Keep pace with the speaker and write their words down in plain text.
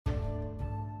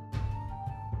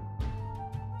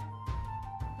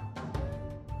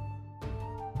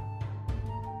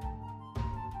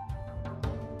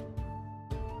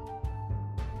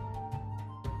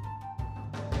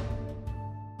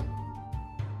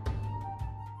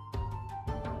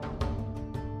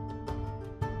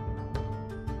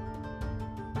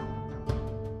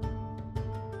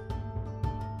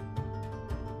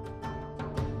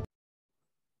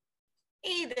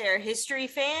Hey there, history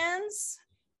fans.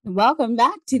 Welcome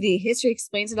back to the History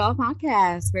Explains It All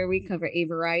podcast, where we cover a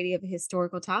variety of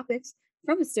historical topics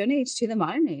from the Stone Age to the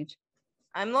modern age.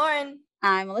 I'm Lauren,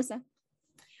 I'm Melissa.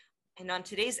 and on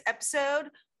today's episode,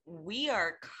 we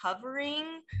are covering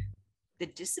the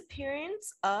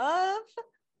disappearance of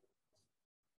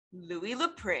Louis Le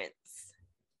Prince.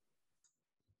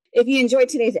 If you enjoyed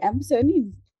today's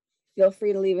episode, feel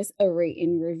free to leave us a rate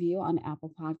and review on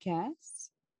Apple Podcasts.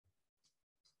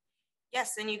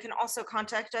 Yes, and you can also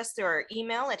contact us through our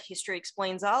email at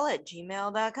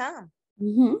historyexplainsall@gmail.com.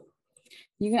 Mm-hmm.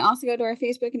 You can also go to our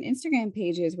Facebook and Instagram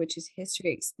pages, which is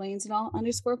History Explains It All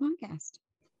 _podcast.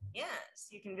 Yes,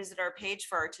 you can visit our page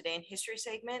for our Today in History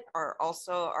segment, or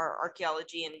also our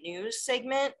Archaeology and News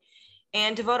segment,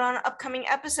 and to vote on upcoming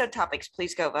episode topics.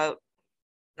 Please go vote.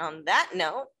 And on that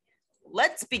note,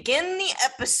 let's begin the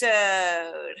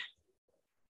episode.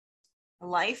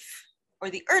 Life, or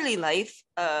the early life,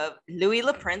 of Louis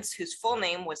Le Prince, whose full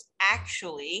name was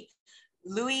actually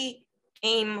Louis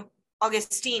Aime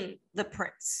Augustin Le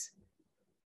Prince.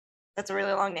 That's a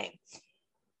really long name.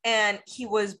 And he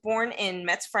was born in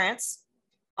Metz, France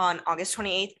on August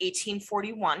 28th,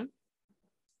 1841.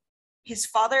 His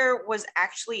father was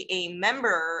actually a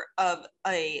member of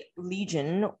a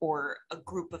legion, or a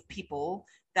group of people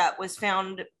that was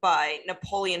founded by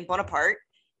Napoleon Bonaparte.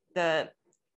 I'm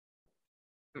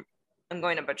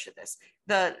going to butcher this.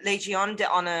 The Légion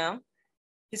d'honneur.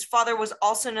 His father was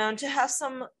also known to have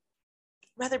some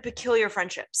rather peculiar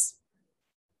friendships.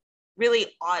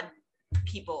 Really odd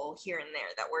people here and there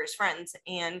that were his friends.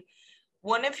 And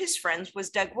one of his friends was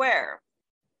Daguerre,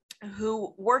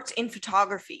 who worked in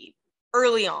photography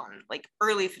early on, like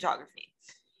early photography.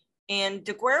 And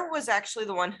Daguerre was actually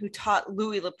the one who taught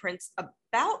Louis Le Prince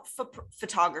about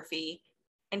photography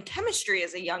and chemistry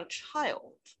as a young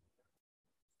child.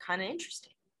 Kind of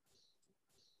interesting.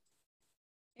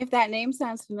 If that name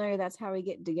sounds familiar, that's how we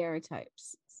get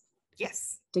daguerreotypes.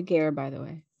 Yes. Daguerre, by the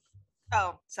way.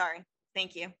 Oh, sorry.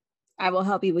 Thank you. I will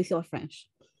help you with your French.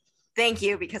 Thank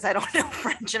you, because I don't know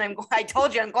French, and I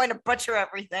told you I'm going to butcher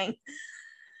everything.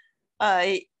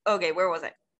 Okay, where was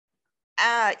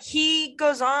I? He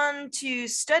goes on to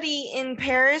study in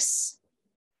Paris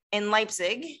and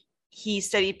Leipzig. He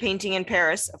studied painting in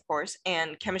Paris, of course,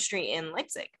 and chemistry in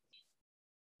Leipzig.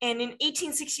 And in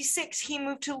 1866, he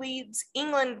moved to Leeds,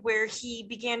 England, where he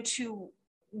began to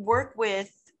work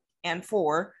with and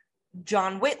for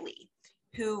John Whitley,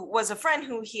 who was a friend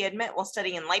who he had met while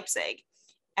studying in Leipzig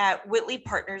at Whitley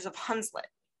Partners of Hunslet.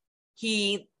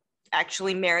 He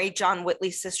actually married John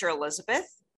Whitley's sister Elizabeth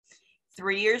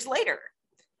 3 years later.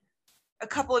 A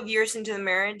couple of years into the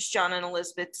marriage, John and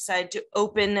Elizabeth decided to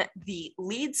open the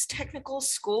Leeds Technical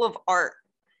School of Art.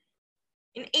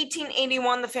 In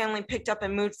 1881, the family picked up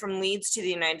and moved from Leeds to the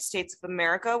United States of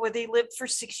America, where they lived for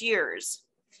 6 years.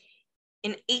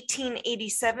 In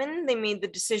 1887, they made the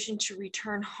decision to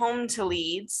return home to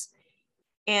Leeds.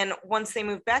 And once they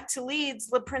moved back to Leeds,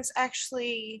 Le Prince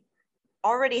actually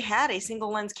already had a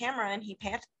single lens camera, and he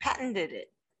patented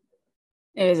it.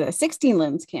 It was a 16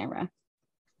 lens camera.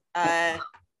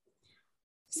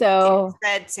 So it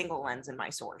said single lens in my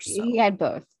source. So. He had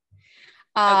both.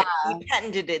 Okay, he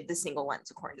patented the single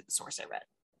lens according to the source I read.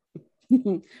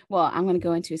 Well, I'm going to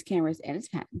go into his cameras and his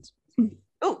patents.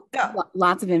 Oh, go.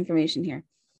 Lots of information here.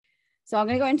 So I'm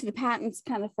going to go into the patents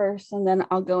kind of first, and then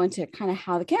I'll go into kind of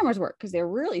how the cameras work, because they're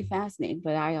really fascinating,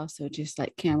 but I also just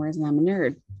like cameras and I'm a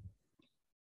nerd.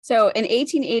 So in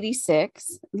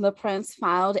 1886, Le Prince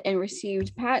filed and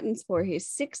received patents for his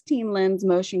 16 lens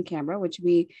motion camera, which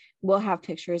we will have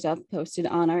pictures of posted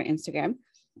on our Instagram.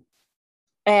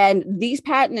 And these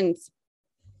patents,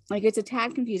 like, it's a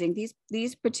tad confusing.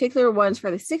 These particular ones for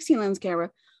the 16 lens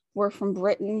camera were from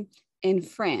Britain and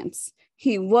France.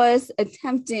 He was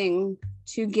attempting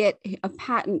to get a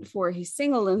patent for his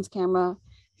single lens camera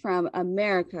from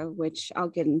America, which I'll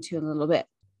get into in a little bit.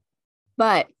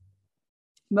 But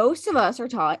most of us are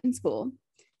taught in school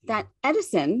that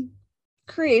Edison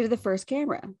created the first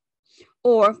camera,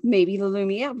 or maybe the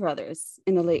Lumiere brothers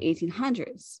in the late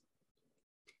 1800s.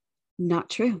 Not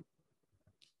true.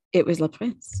 It was Le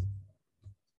Prince.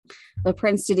 Le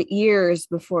Prince did it years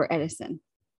before Edison.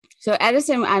 So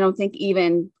Edison, I don't think,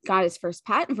 even got his first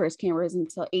patent for his cameras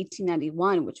until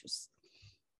 1891, which was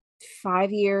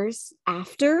 5 years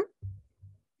after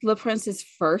Le Prince's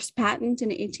first patent in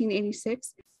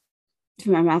 1886. If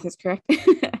my math is correct.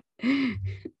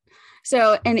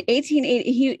 So in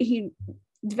 1880, he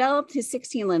developed his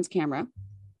 16 lens camera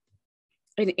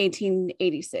in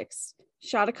 1886,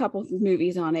 shot a couple of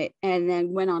movies on it, and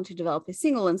then went on to develop his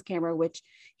single lens camera, which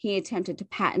he attempted to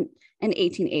patent in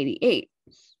 1888.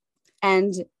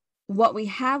 And what we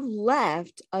have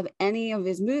left of any of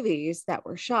his movies that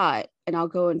were shot, and I'll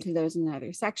go into those in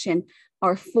another section,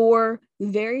 are 4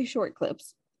 very short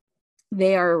clips.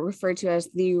 They are referred to as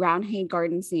the Roundhay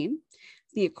Garden scene,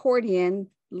 the accordion,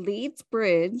 Leeds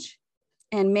Bridge,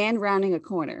 and man rounding a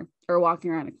corner or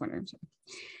walking around a corner.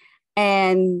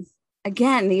 And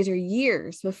again, these are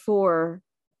years before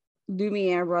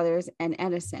Lumiere brothers and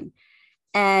Edison.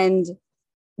 And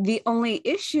the only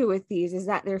issue with these is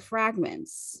that they're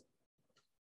fragments.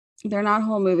 They're not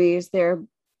whole movies. They're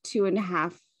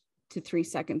 2.5 to 3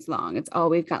 seconds long. It's all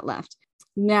we've got left.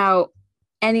 Now,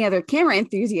 any other camera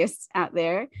enthusiasts out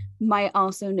there might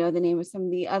also know the name of some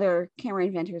of the other camera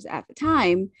inventors at the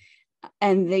time.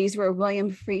 And these were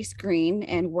William Freese Green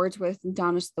and Wordsworth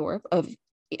Donisthorpe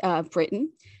of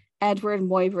Britain, Edward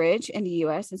Muybridge in the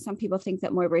US. And some people think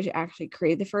that Muybridge actually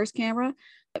created the first camera.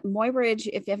 But Muybridge,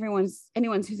 if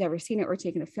anyone who's ever seen it or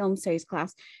taken a film studies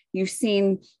class, you've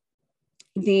seen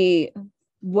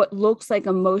what looks like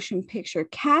a motion picture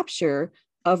capture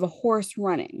of a horse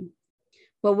running.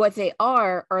 But what they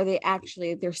are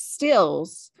they're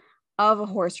stills of a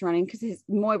horse running, because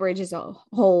Muybridge's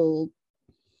whole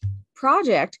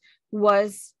project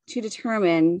was to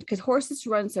determine, because horses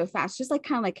run so fast, just like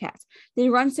kind of like cats, they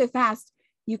run so fast,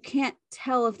 you can't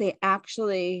tell if they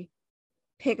actually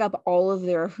pick up all of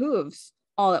their hooves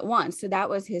all at once. So that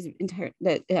was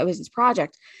that was his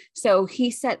project. So he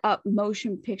set up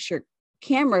motion picture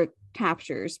camera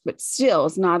captures, but still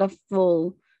it's not a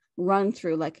full run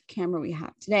through like a camera we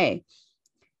have today.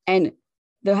 And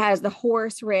as the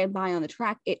horse ran by on the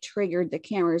track, it triggered the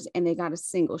cameras and they got a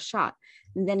single shot.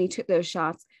 And then he took those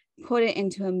shots, put it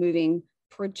into a moving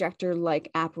projector-like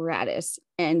apparatus,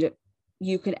 and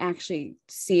you could actually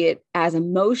see it as a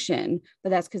motion,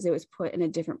 but that's because it was put in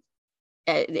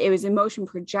it was a motion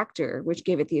projector, which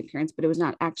gave it the appearance, but it was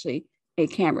not actually a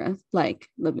camera like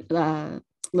Le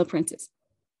Prince's.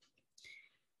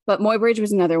 But Muybridge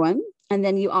was another one. And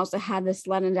then you also had the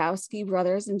Slenodowsky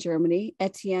brothers in Germany,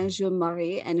 Etienne Jules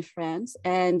Marie in France.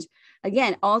 And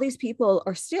again, all these people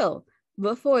are still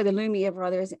before the Lumiere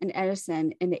brothers and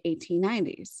Edison in the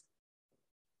 1890s.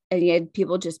 And you had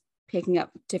people just picking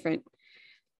up different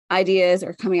ideas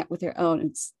or coming up with their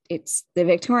own. It's the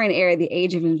Victorian era, the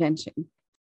age of invention.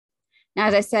 Now,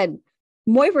 as I said,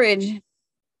 Muybridge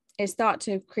is thought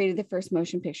to have created the first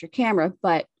motion picture camera,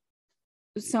 but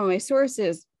some of my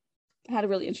sources had a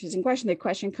really interesting question. The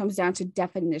question comes down to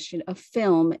definition of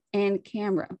film and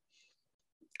camera.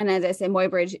 And as I said,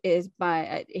 Muybridge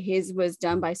his was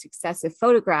done by successive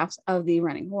photographs of the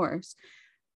running horse.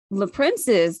 Le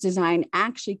Prince's design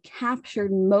actually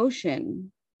captured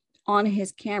motion on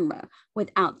his camera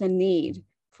without the need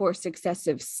for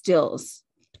successive stills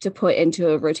to put into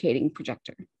a rotating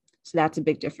projector. So that's a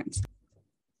big difference.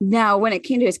 Now, when it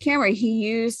came to his camera, he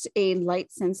used a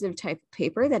light sensitive type of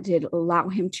paper that did allow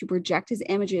him to project his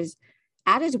images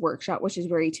at his workshop, which is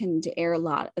where he tended to air a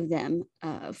lot of them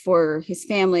for his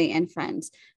family and friends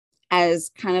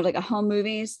as kind of like a home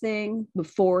movies thing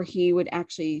before he would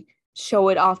actually show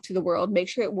it off to the world, make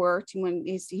sure it worked. When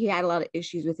he had a lot of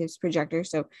issues with his projector,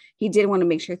 so he did want to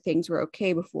make sure things were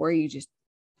okay before you just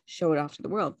show it off to the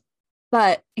world.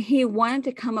 But he wanted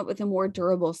to come up with a more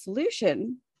durable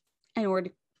solution in order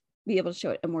to be able to show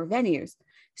it at more venues.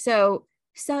 So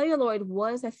celluloid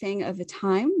was a thing of the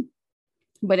time,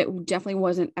 but it definitely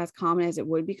wasn't as common as it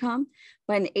would become.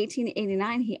 But in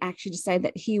 1889, he actually decided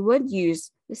that he would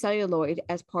use the celluloid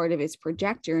as part of his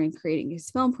projector in creating his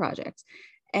film projects.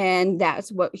 And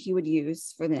that's what he would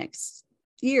use for the next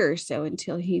year or so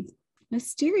until he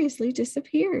mysteriously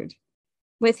disappeared.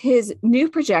 With his new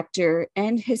projector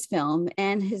and his film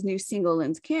and his new single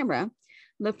lens camera,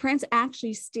 Le Prince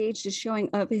actually staged a showing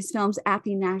of his films at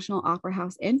the National Opera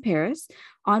House in Paris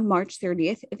on March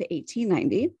 30th of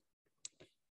 1890.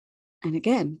 And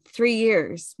again, 3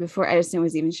 years before Edison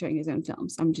was even showing his own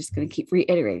films. I'm just going to keep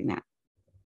reiterating that.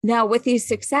 Now, with the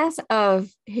success of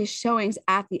his showings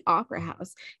at the Opera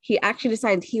House, he actually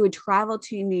decided he would travel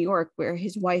to New York, where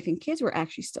his wife and kids were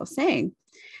actually still staying,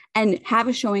 and have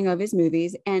a showing of his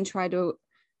movies and try to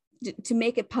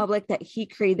make it public that he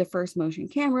created the first motion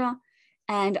camera,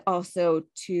 and also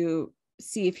to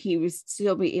see if he would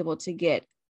still be able to get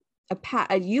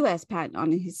a US patent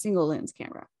on his single lens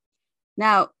camera.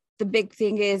 Now, the big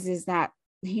thing is that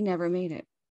he never made it.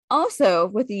 Also,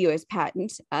 with the US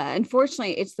patent,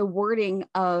 unfortunately, it's the wording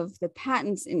of the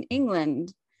patents in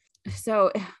England.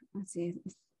 So let's see.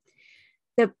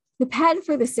 The patent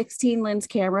for the 16 lens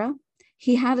camera,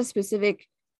 he had a specific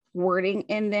wording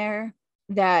in there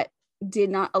that did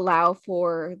not allow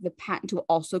for the patent to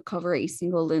also cover a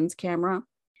single lens camera.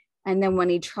 And then when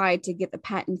he tried to get the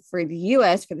patent for the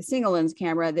US for the single lens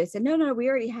camera, they said, no, we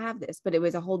already have this, but it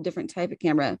was a whole different type of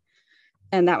camera.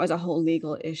 And that was a whole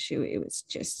legal issue. It was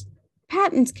just,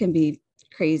 patents can be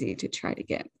crazy to try to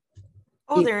get.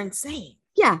 Oh, they're insane.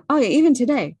 Yeah. Oh yeah. Even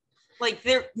today. Like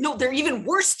they're even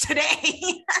worse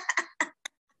today.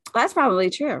 That's probably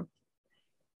true.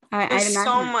 There's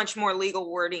so much more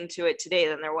legal wording to it today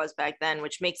than there was back then,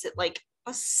 which makes it like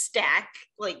a stack,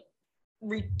 like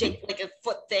ridiculous, like a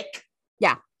foot thick.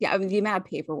 Yeah. I mean, the amount of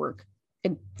paperwork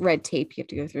and red tape you have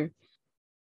to go through.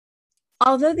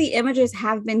 Although the images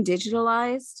have been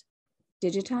digitized.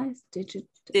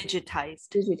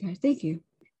 Thank you.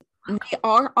 They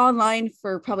are online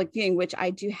for public viewing, which I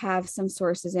do have some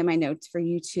sources in my notes for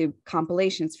YouTube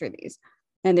compilations for these.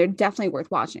 And they're definitely worth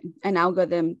watching. And I'll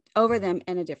go over them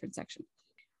in a different section.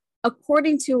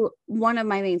 According to one of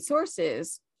my main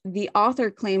sources, the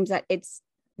author claims that it's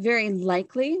very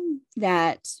likely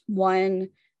that the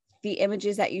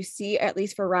images that you see, at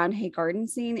least for Round Hay Garden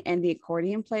scene and the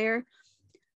accordion player,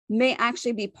 may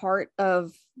actually be part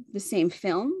of the same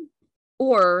film,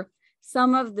 or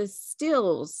some of the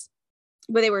stills,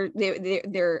 but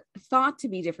they're thought to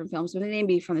be different films, but they may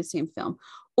be from the same film,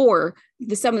 or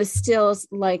some of the stills,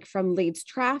 like from Leeds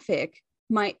Traffic,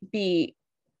 might be,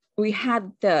 we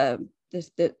had the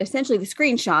essentially the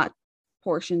screenshot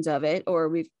portions of it,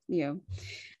 or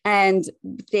and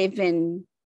they've been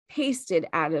pasted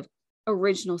out of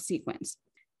original sequence.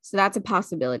 So that's a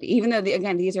possibility, even though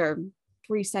again, these are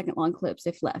 3-second long clips,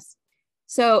 if less.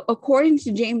 So according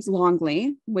to James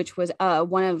Longley, which was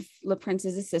one of Le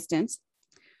Prince's assistants,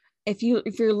 if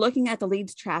you're looking at the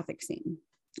Leeds Traffic scene,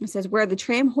 it says where the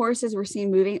tram horses were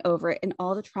seen moving over it and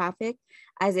all the traffic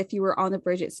as if you were on the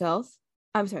bridge itself.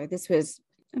 Let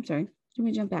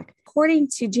me jump back. According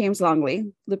to James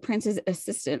Longley, Le Prince's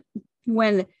assistant,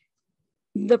 when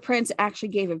the Prince actually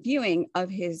gave a viewing of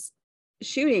his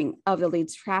shooting of the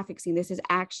Leeds Traffic scene, this is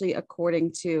actually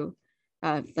according to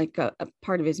a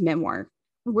part of his memoir,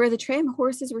 where the tram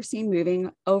horses were seen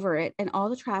moving over it and all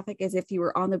the traffic as if you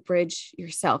were on the bridge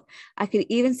yourself. I could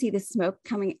even see the smoke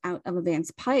coming out of a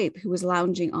man's pipe who was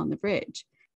lounging on the bridge.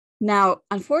 Now,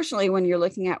 unfortunately, when you're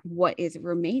looking at what is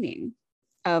remaining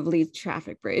of Leeds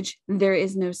Traffic Bridge, there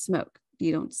is no smoke.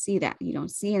 You don't see that. You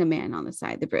don't see a man on the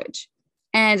side of the bridge.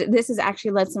 And this has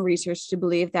actually led some research to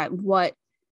believe that what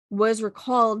was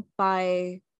recalled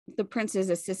by the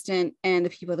Prince's assistant and the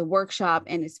people of the workshop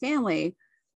and his family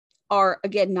are,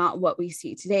 again, not what we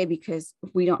see today, because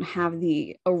we don't have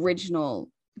the original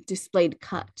displayed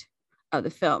cut of the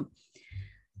film.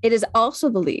 It is also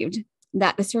believed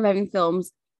that the surviving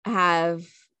films have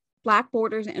black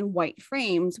borders and white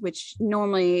frames, which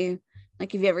normally,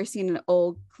 like if you ever seen an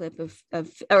old clip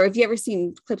or if you ever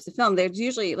seen clips of film, there's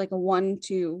usually like a 1,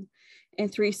 2,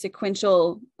 and 3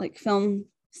 sequential like film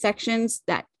sections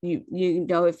that you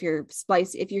know, if you're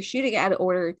shooting out of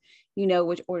order, you know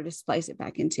which order to splice it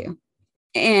back into.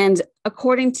 And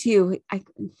according to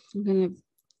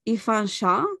Ifan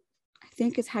Shah, I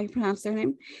think is how you pronounce their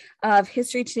name, of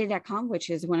historytoday.com, which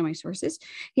is one of my sources,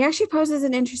 he actually poses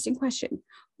an interesting question.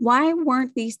 Why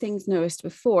weren't these things noticed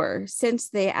before, since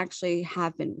they actually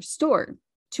have been restored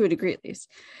to a degree at least?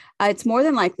 It's more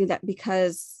than likely that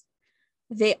because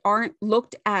they aren't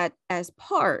looked at as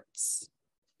parts,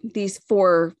 these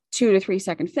 4 2 to 3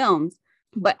 second films,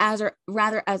 but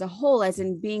rather as a whole, as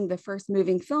in being the first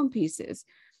moving film pieces.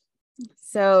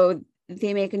 So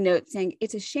they make a note saying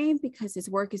it's a shame because his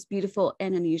work is beautiful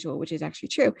and unusual, which is actually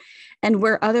true. And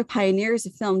where other pioneers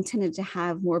of film tended to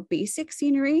have more basic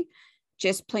scenery,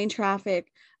 just plain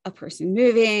traffic, a person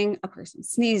moving, a person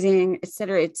sneezing,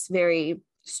 etc., it's very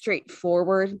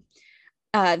straightforward.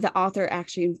 The author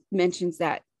actually mentions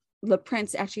that Le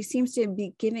Prince actually seems to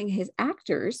be giving his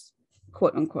actors,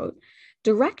 quote unquote,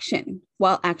 direction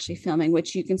while actually filming,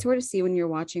 which you can sort of see when you're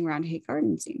watching Round Hay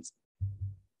Garden scenes.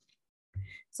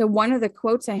 So one of the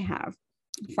quotes I have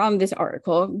from this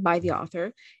article by the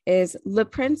author is, Le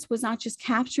Prince was not just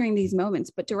capturing these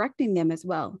moments, but directing them as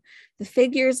well. The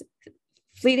figures'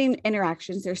 fleeting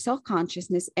interactions, their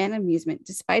self-consciousness and amusement,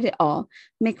 despite it all,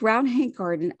 make Round Hay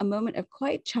Garden a moment of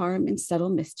quiet charm and subtle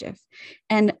mischief.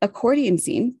 An accordion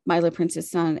scene by Le Prince's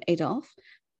son, Adolphe,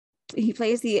 he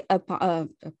plays the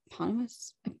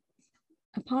eponymous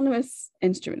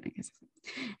instrument, I guess.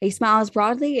 He smiles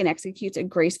broadly and executes a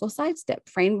graceful sidestep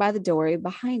framed by the doorway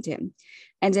behind him.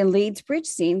 And in Leeds Bridge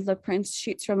scene, Le Prince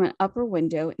shoots from an upper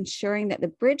window, ensuring that the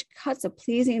bridge cuts a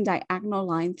pleasing diagonal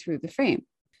line through the frame.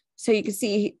 So you can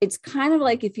see it's kind of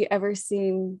like if you ever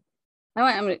seen,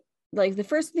 like the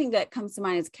first thing that comes to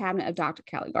mind is Cabinet of Dr.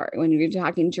 Caligari when you're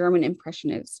talking German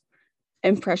impressionism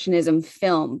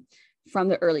film from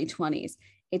the early 20s.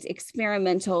 It's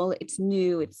experimental, it's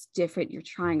new, it's different. You're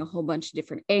trying a whole bunch of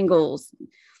different angles,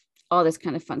 all this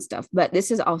kind of fun stuff. But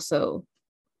this is also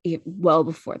well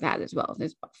before that as well.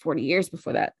 There's about 40 years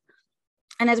before that.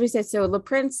 And as we said, so Le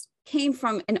Prince came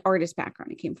from an artist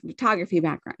background. He came from a photography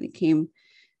background. He came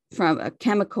from a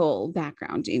chemical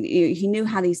background. He knew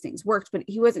how these things worked, but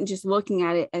he wasn't just looking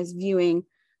at it as viewing,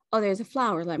 oh, there's a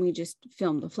flower, let me just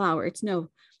film the flower. It's no,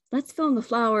 let's film the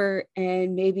flower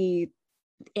and maybe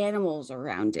animals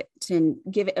around it and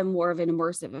give it a more of an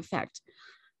immersive effect,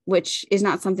 which is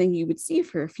not something you would see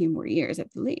for a few more years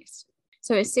at the least.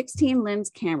 So his 16 lens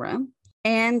camera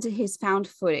and his found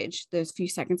footage, those few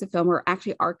seconds of film, were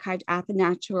actually archived at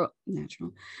the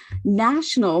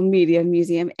National Media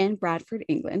Museum in Bradford,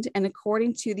 England. And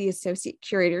according to the associate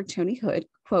curator, Tony Hood,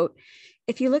 quote,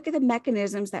 if you look at the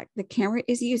mechanisms that the camera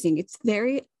is using, it's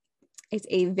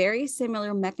a very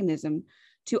similar mechanism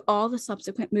to all the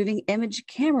subsequent moving image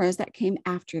cameras that came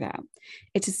after that.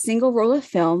 It's a single roll of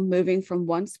film moving from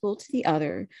one spool to the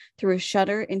other through a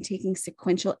shutter and taking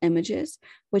sequential images,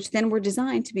 which then were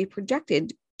designed to be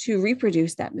projected to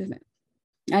reproduce that movement.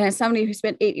 And as somebody who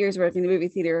spent 8 years working in the movie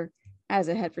theater as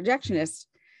a head projectionist,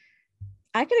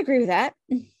 I could agree with that.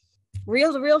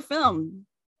 Reel to reel film,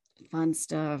 fun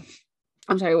stuff.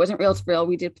 I'm sorry, it wasn't reel to reel.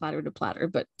 We did platter to platter,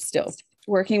 but still,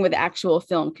 working with actual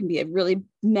film can be a really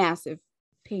massive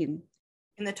pain.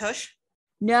 In the tush?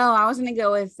 No, I was going to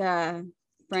go with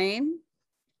brain,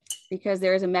 because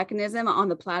there is a mechanism on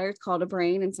the platter. It's called a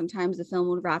brain, and sometimes the film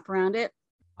would wrap around it.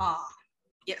 Ah,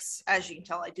 yes. As you can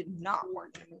tell, I did not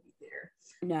work in a movie theater.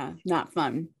 No, not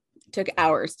fun. It took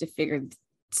hours to figure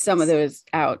some of those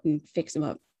out and fix them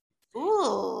up.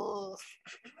 Ooh.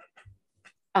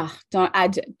 Don't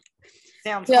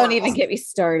horrible. Even get me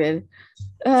started.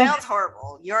 Sounds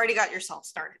horrible. You already got yourself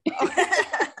started.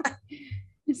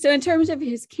 So in terms of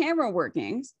his camera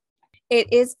workings,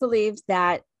 it is believed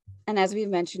that, and as we've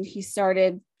mentioned, he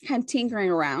started kind of tinkering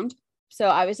around. So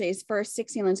obviously his first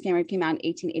 16 lens camera came out in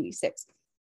 1886.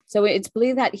 So it's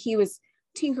believed that he was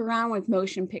tinkering around with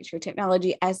motion picture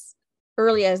technology as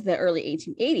early as the early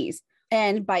 1880s.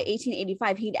 And by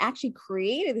 1885, he'd actually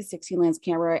created the 16 lens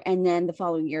camera, and then the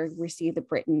following year received the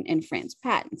Britain and France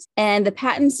patents. And the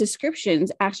patents descriptions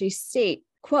actually state,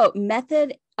 quote,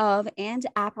 method of and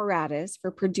apparatus for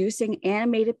producing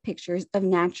animated pictures of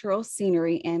natural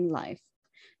scenery and life.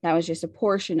 That was just a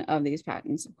portion of these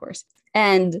patents, of course.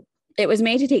 And it was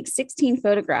made to take 16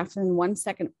 photographs in 1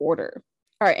 second order,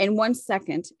 or in 1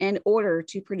 second in order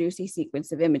to produce a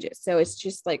sequence of images. So it's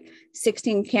just like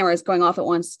 16 cameras going off at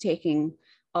once, taking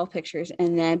all pictures,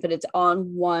 but it's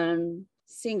on one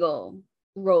single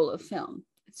roll of film.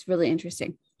 It's really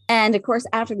interesting. And of course,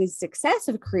 after the success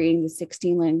of creating the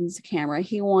 16 lens camera,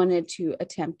 he wanted to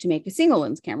attempt to make a single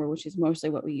lens camera, which is mostly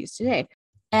what we use today.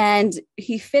 And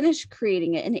he finished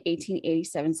creating it in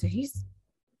 1887. So he's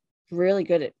really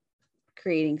good at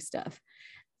creating stuff,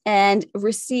 and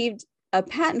received a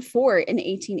patent for it in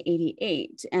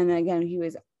 1888. And again, he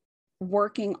was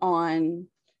working on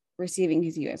receiving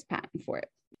his US patent for it.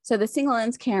 So the single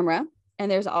lens camera,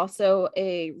 and there's also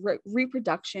a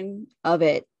reproduction of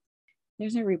it.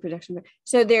 There's no reproduction.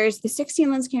 So there's the 16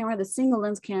 lens camera, the single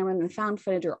lens camera, and the found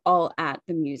footage are all at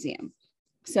the museum.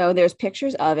 So there's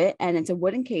pictures of it, and it's a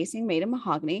wooden casing made of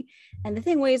mahogany. And the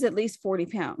thing weighs at least 40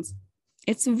 pounds.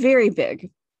 It's very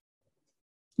big.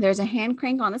 There's a hand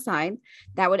crank on the side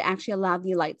that would actually allow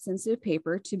the light sensitive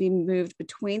paper to be moved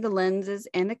between the lenses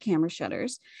and the camera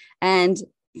shutters. And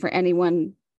for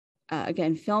anyone,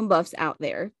 again, film buffs out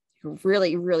there who are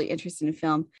really, really interested in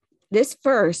film, this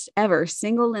first ever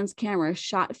single lens camera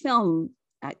shot film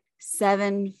at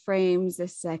 7 frames a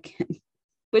second,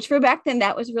 which for back then,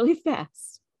 that was really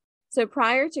fast. So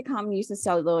prior to common use of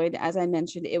celluloid, as I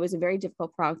mentioned, it was a very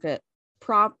difficult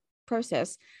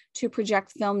process to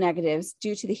project film negatives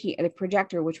due to the heat of the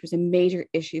projector, which was a major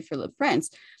issue for Le Prince,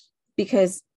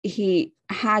 because he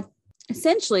had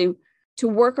essentially to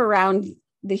work around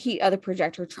the heat of the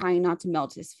projector, trying not to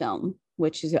melt his film,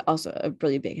 which is also a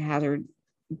really big hazard.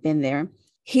 Been there.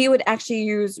 He would actually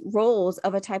use rolls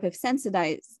of a type of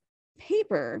sensitized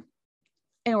paper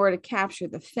in order to capture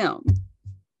the film.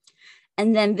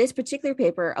 And then this particular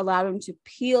paper allowed him to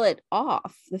peel it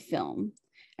off the film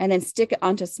and then stick it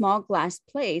onto small glass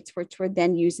plates, which were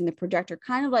then used in the projector.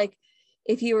 Kind of like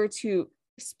if you were to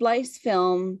splice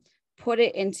film, put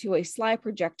it into a slide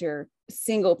projector,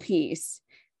 single piece,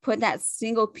 put that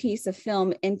single piece of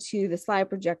film into the slide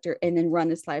projector and then run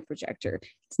the slide projector.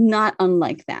 It's not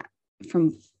unlike that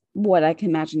from what I can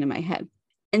imagine in my head.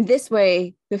 And this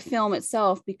way, the film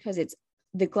itself, because it's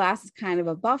the glass is kind of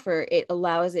a buffer, it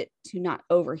allows it to not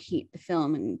overheat the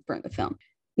film and burn the film.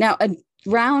 Now,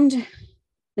 around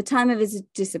the time of his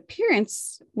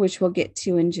disappearance, which we'll get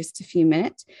to in just a few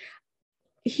minutes,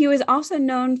 he was also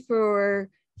known for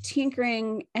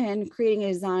tinkering and creating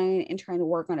a design and trying to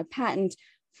work on a patent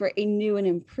for a new and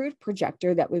improved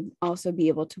projector that would also be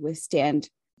able to withstand,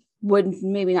 would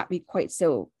maybe not be quite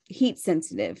so heat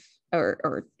sensitive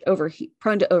or overheat,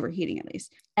 prone to overheating at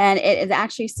least. And it is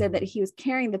actually said that he was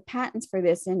carrying the patents for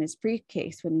this in his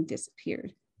briefcase when he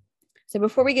disappeared. So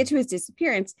before we get to his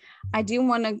disappearance, I do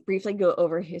want to briefly go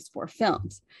over his 4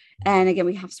 films. And again,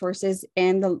 we have sources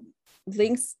and the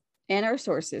links and our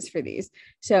sources for these.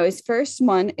 So his first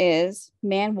one is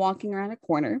Man Walking Around a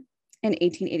Corner in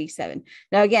 1887.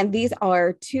 Now, again, these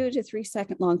are 2 to 3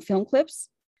 second long film clips.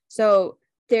 So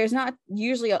there's not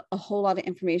usually a whole lot of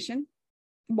information.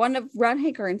 One of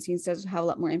Roundhay Garden Scenes does have a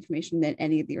lot more information than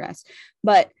any of the rest.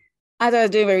 But as I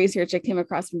was doing my research, I came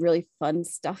across some really fun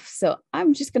stuff. So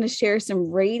I'm just going to share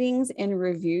some ratings and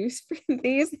reviews for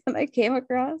these that I came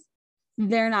across.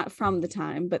 They're not from the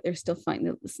time, but they're still fun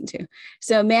to listen to.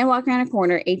 So Man Walking Around a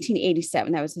Corner,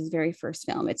 1887. That was his very first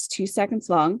film. It's 2 seconds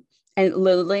long. And it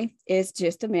literally is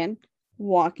just a man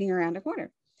walking around a corner.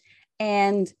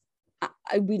 And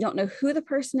we don't know who the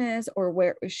person is or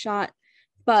where it was shot.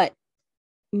 But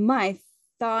my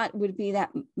thought would be that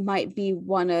might be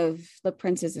one of Le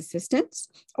Prince's assistants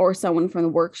or someone from the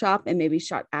workshop, and maybe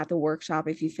shot at the workshop.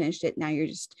 If you finished it, now you're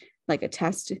just like a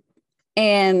test.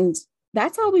 And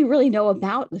that's all we really know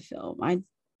about the film.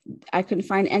 I couldn't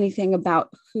find anything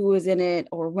about who was in it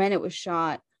or when it was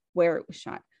shot, where it was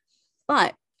shot.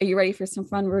 But are you ready for some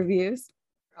fun reviews?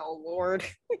 Oh, Lord.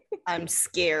 I'm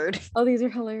scared. Oh, these are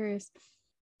hilarious.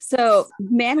 So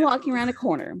Man Walking Around a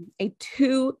Corner, a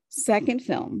 2 second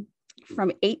film from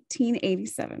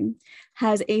 1887,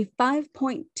 has a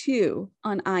 5.2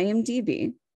 on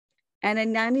IMDb and a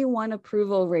 91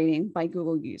 approval rating by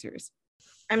Google users.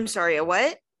 I'm sorry, a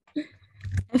what?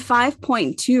 A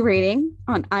 5.2 rating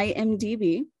on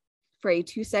IMDb for a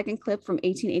 2 second clip from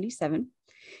 1887,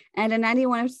 and a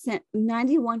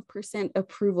 91%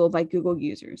 approval by Google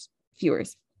viewers.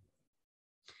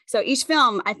 So each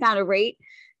film, I found a rate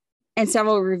and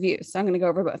several reviews. So I'm going to go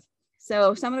over both.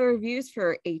 So some of the reviews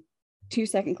for a 2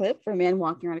 second clip for Man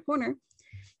Walking Around a Corner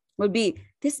would be,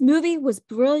 this movie was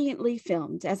brilliantly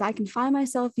filmed, as I can find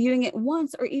myself viewing it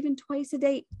once or even twice a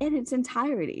day in its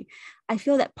entirety. I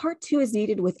feel that part 2 is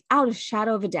needed without a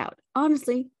shadow of a doubt.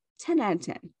 Honestly, 10 out of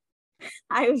 10.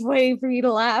 I was waiting for you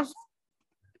to laugh.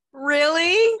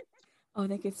 Really? Oh,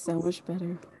 that gets so much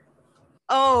better.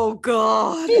 Oh,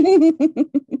 God.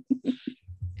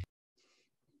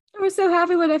 I was so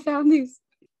happy when I found these.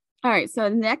 All right, so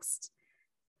next,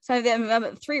 so I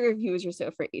have 3 reviews or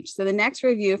so for each. So the next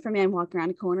review for Man Walking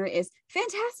Around a Corner is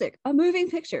fantastic, a moving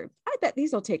picture. I bet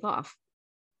these will take off.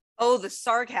 Oh, the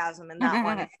sarcasm in that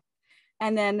one.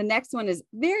 And then the next one is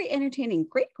very entertaining,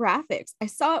 great graphics. I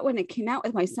saw it when it came out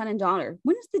with my son and daughter.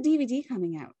 When is the DVD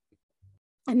coming out?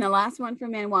 And the last one for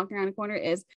Man Walking Around a Corner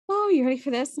is, oh, you ready for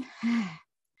this?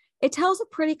 It tells a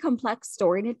pretty complex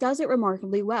story, and it does it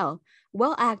remarkably well.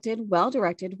 Well acted, well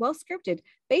directed, well scripted.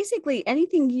 Basically,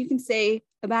 anything you can say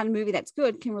about a movie that's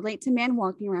good can relate to Man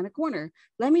Walking Around a Corner.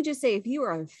 Let me just say, if you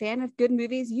are a fan of good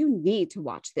movies, you need to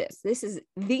watch this. This is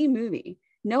the movie.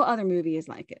 No other movie is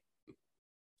like it.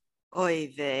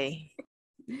 Oy vey.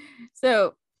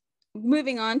 So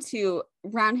moving on to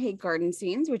Roundhay Garden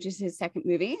Scenes, which is his second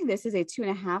movie. This is a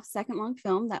 2.5 second long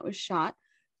film that was shot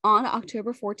on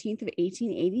October 14th of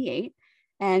 1888.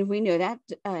 And we know that,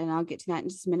 and I'll get to that in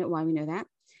just a minute why we know that.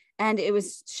 And it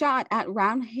was shot at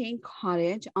Roundhay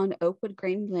Cottage on Oakwood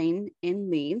Green Lane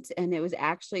in Leeds. And it was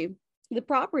actually the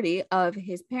property of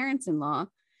his parents-in-law,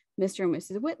 Mr. and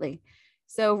Mrs. Whitley.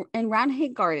 So in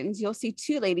Roundhay Gardens, you'll see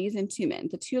 2 ladies and 2 men.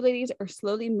 The 2 ladies are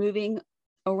slowly moving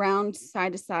around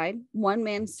side to side. One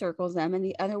man circles them and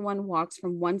the other one walks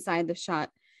from one side of the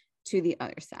shot to the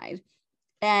other side.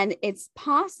 And it's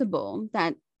possible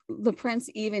that the Prince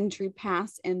even drew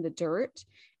paths in the dirt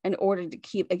in order to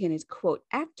keep, again, his quote,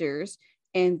 actors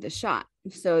in the shot.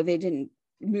 So they didn't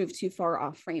move too far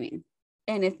off framing.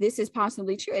 And if this is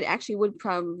possibly true, it actually would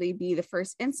probably be the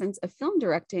first instance of film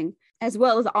directing, as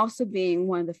well as also being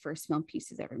one of the first film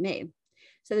pieces ever made.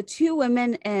 So the 2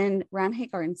 women in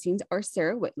Roundhay Garden Scenes are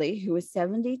Sarah Whitley, who was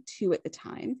 72 at the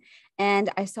time, and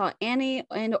I saw Annie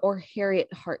or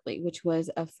Harriet Hartley, which was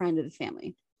a friend of the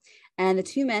family. And the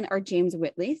 2 men are James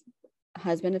Whitley,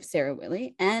 husband of Sarah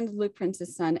Whitley, and Le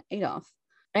Prince's son, Adolphe.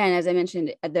 And as I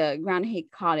mentioned, the Groundhog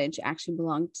Cottage actually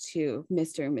belonged to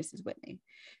Mr. and Mrs. Whitley.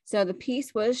 So the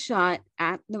piece was shot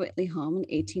at the Whitley home in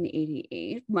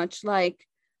 1888. Much like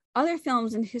other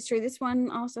films in history, this one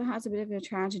also has a bit of a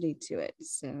tragedy to it.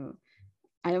 So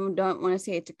I don't want to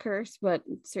say it's a curse, but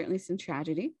certainly some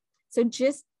tragedy. So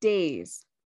just days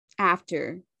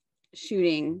after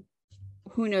shooting,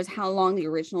 who knows how long the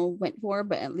original went for,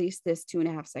 but at least this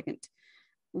 2.5-second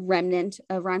remnant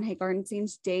of Roundhay Garden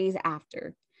scenes, days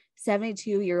after,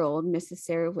 72-year-old Mrs.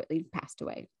 Sarah Whitley passed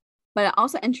away. But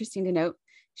also interesting to note,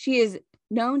 she is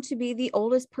known to be the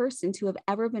oldest person to have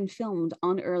ever been filmed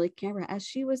on early camera, as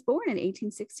she was born in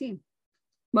 1816.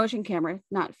 Motion camera,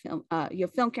 not film, your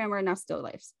film camera, not still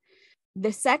lifes.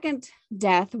 The second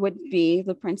death would be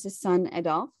the prince's son,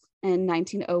 Adolphe, in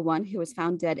 1901, who was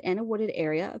found dead in a wooded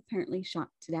area, apparently shot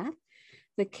to death.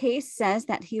 The case says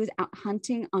that he was out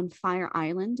hunting on Fire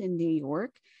Island in New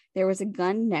York. There was a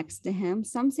gun next to him.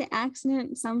 Some say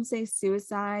accident, some say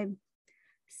suicide.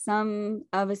 Some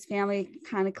of his family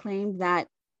kind of claimed that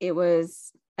it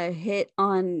was a hit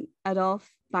on Adolphe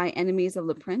by enemies of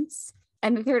Le Prince.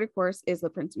 And the third, of course, is Le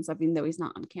Prince himself, even though he's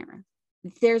not on camera.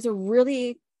 There's a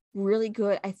really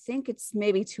good, I think it's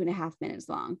maybe 2.5 minutes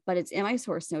long, but it's in my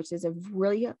source notes. Is a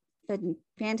really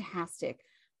fantastic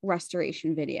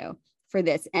restoration video for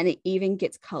this, and it even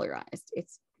gets colorized.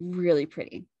 It's really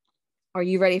pretty. Are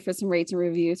you ready for some rates and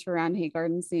reviews for Roundhay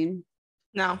Garden scene?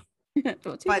 No.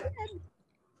 But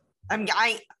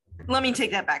let me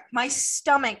take that back. My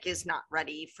stomach is not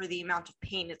ready for the amount of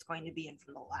pain it's going to be in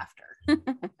from the laughter.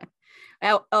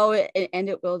 And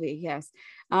it will be, yes.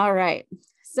 All right.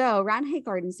 So Roundhay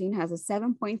Garden scene has a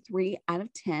 7.3 out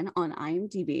of 10 on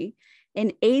IMDb,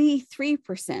 an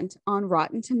 83% on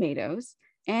Rotten Tomatoes,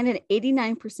 and an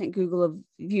 89% Google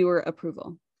viewer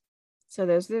approval. So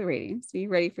those are the ratings. Be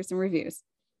ready for some reviews.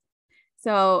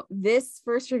 So this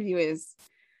first review is,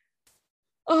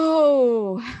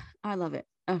 I love it.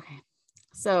 Okay.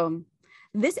 So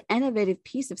this innovative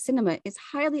piece of cinema is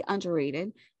highly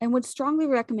underrated and would strongly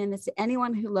recommend this to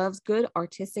anyone who loves good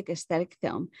artistic aesthetic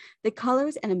film. The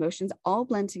colors and emotions all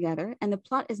blend together, and the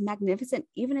plot is magnificent,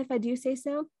 even if I do say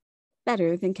so,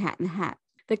 better than Cat in the Hat.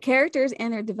 The characters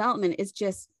and their development is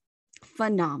just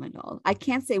phenomenal. I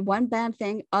can't say one bad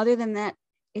thing other than that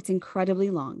it's incredibly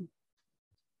long.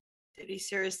 Did he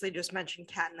seriously just mention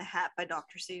Cat in the Hat by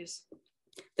Dr. Seuss?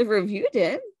 The review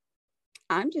did.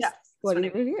 I'm just quoting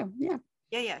the review.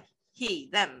 Yeah. He,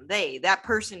 them, they, that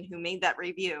person who made that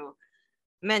review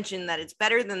mentioned that it's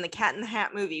better than the Cat in the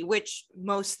Hat movie, which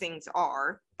most things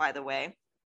are, by the way.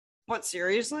 What,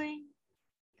 seriously?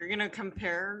 You're going to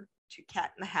compare to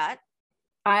Cat in the Hat?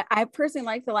 I personally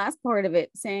like the last part of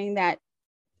it, saying that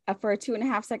for a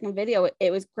 2.5-second video,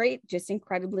 it was great, just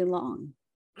incredibly long.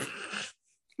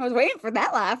 I was waiting for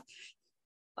that laugh.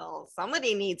 Well,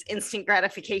 somebody needs instant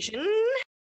gratification.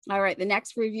 All right, the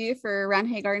next review for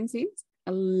Roundhay Garden scenes.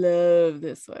 I love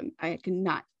this one. I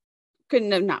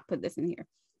couldn't have not put this in here.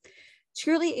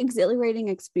 Truly exhilarating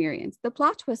experience. The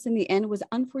plot twist in the end was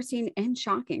unforeseen and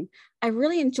shocking. I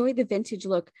really enjoyed the vintage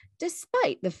look,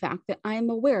 despite the fact that I am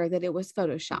aware that it was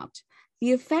photoshopped.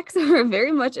 The effects are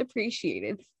very much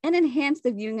appreciated and enhance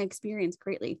the viewing experience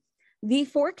greatly. The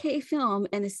 4K film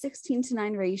and the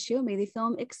 16:9 ratio made the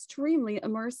film extremely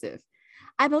immersive.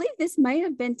 I believe this might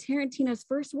have been Tarantino's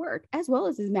first work, as well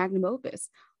as his magnum opus.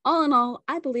 All in all,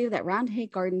 I believe that Roundhay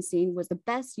Garden scene was the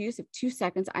best use of 2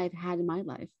 seconds I have had in my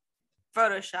life.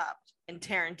 Photoshopped in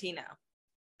Tarantino.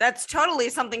 That's totally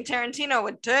something Tarantino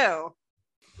would do.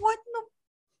 What in the...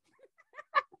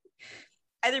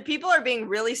 Either people are being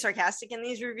really sarcastic in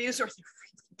these reviews, or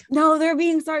they're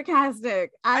being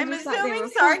sarcastic. I'm assuming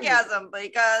sarcasm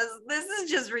because this is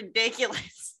just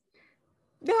ridiculous.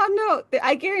 No,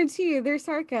 I guarantee you they're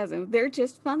sarcasm. They're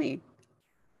just funny.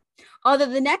 Although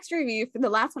the next review, for the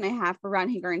last one I have for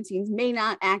Roundhay Garden scenes, may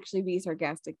not actually be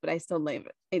sarcastic, but I still love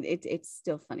it. It's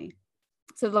still funny.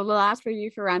 So the last review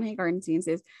for Roundhay Garden scenes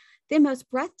is the most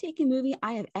breathtaking movie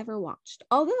I have ever watched.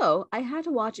 Although I had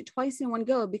to watch it twice in one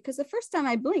go because the first time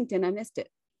I blinked and I missed it.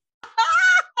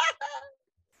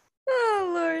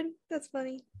 Oh, Lord. That's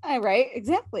funny. All right.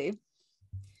 Exactly.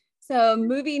 So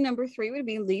movie number 3 would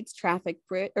be Leeds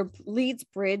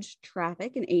Bridge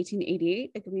Traffic in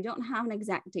 1888. Again, we don't have an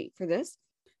exact date for this.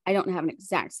 I don't have an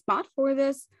exact spot for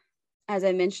this. As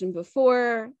I mentioned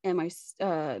before, and my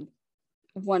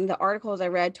one of the articles I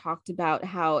read talked about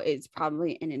how it's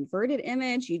probably an inverted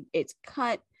image. It's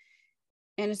cut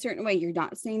in a certain way. You're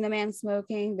not seeing the man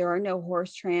smoking. There are no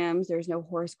horse trams. There's no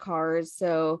horse cars.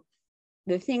 So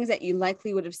the things that you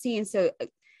likely would have seen. So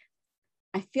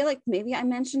I feel like maybe I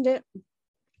mentioned it.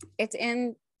 It's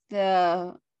in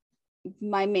the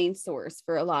my main source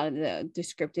for a lot of the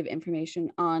descriptive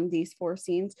information on these 4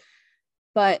 scenes.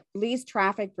 But Lee's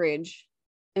traffic bridge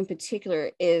in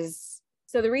particular is,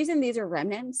 so the reason these are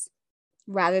remnants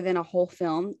rather than a whole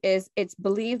film is it's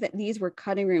believed that these were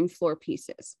cutting room floor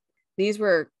pieces. These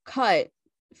were cut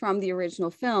from the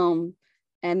original film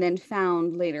and then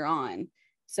found later on.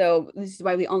 So this is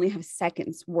why we only have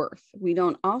seconds worth. I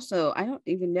don't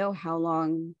even know how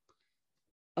long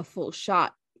a full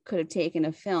shot could have taken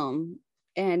a film,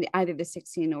 and either the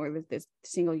 16 or with this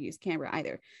single use camera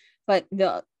either. But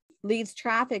the Leeds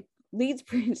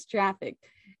Bridge traffic,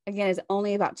 again, is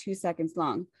only about 2 seconds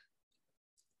long.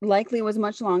 Likely was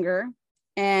much longer.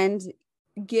 And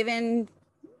given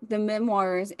the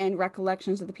memoirs and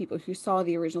recollections of the people who saw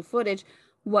the original footage,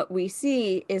 what we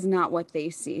see is not what they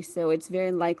see. So it's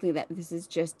very likely that this is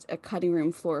just a cutting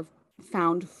room floor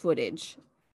found footage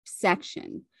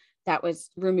section that was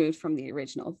removed from the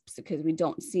original, because we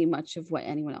don't see much of what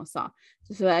anyone else saw.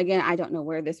 So again, I don't know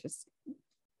where on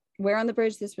the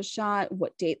bridge this was shot,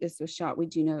 what date this was shot. We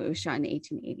do know it was shot in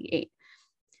 1888.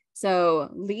 So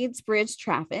Leeds Bridge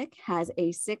traffic has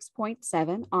a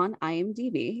 6.7 on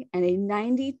IMDb and a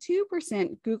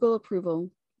 92% Google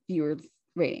approval viewer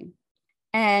rating.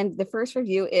 And the first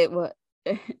review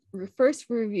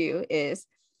is,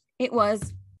 it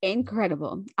was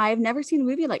incredible. I've never seen a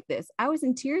movie like this. I was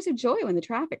in tears of joy when the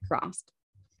traffic crossed.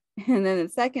 And then the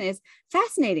second is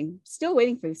fascinating. Still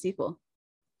waiting for the sequel.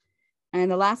 And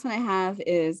the last one I have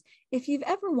is, if you've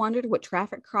ever wondered what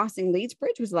traffic crossing Leeds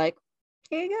Bridge was like,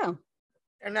 here you go.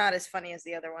 They're not as funny as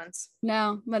the other ones.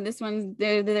 No, but this one,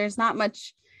 there's not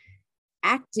much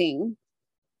acting.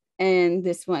 And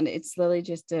this one, it's literally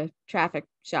just a traffic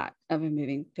shot of a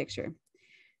moving picture.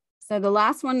 So the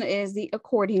last one is The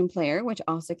Accordion Player, which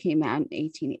also came out in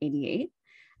 1888.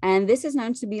 And this is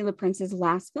known to be LaPrince's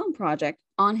last film project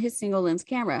on his single lens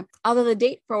camera. Although the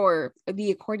date for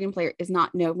The Accordion Player is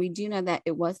not known, we do know that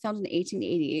it was filmed in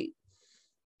 1888.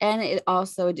 And it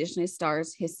also additionally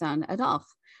stars his son, Adolphe.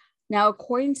 Now,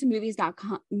 according to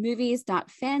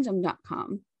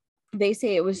movies.fandom.com, they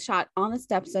say it was shot on the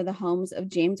steps of the homes of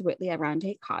James Whitley at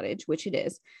Roundhay Cottage, which it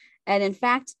is. And in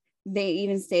fact, they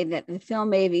even say that the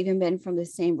film may have even been from the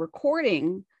same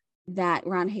recording that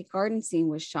Roundhay Garden scene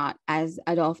was shot, as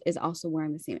Adolphe is also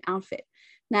wearing the same outfit.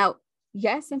 Now,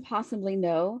 yes and possibly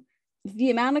no,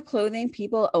 the amount of clothing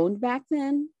people owned back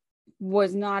then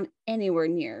was not anywhere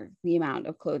near the amount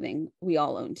of clothing we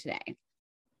all own today.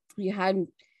 You had,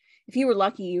 if you were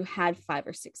lucky, you had 5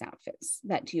 or 6 outfits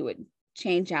that you would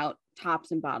change out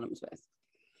tops and bottoms with.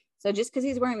 So just because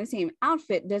he's wearing the same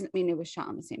outfit doesn't mean it was shot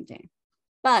on the same day.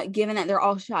 But given that they're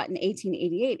all shot in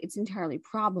 1888, it's entirely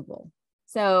probable.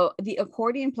 So The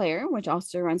Accordion Player, which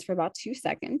also runs for about 2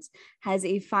 seconds, has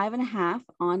a 5.5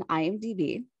 on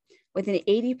IMDb with an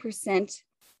 80%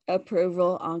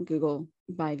 approval on Google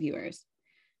by viewers.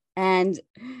 And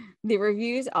the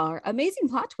reviews are amazing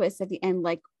plot twists at the end,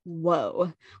 like,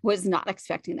 whoa, was not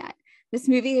expecting that. This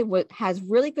movie has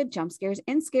really good jump scares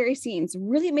and scary scenes.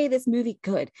 Really made this movie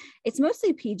good. It's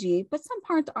mostly PG, but some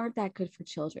parts aren't that good for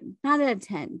children. 9 out of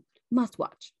 10. Must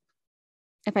watch.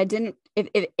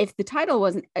 If the title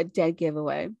wasn't a dead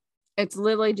giveaway, it's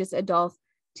literally just Adolphe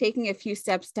taking a few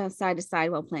steps down side to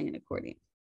side while playing an accordion.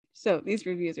 So these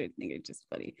reviews are just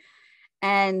funny.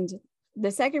 And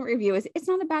the second review is, it's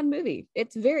not a bad movie.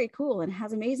 It's very cool and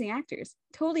has amazing actors.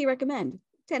 Totally recommend.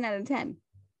 10 out of 10.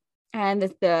 And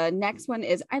the next one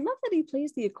is, I love that he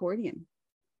plays the accordion.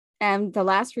 And the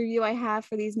last review I have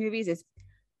for these movies is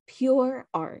pure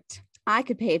art. I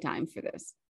could pay a dime for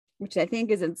this, which I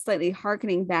think is slightly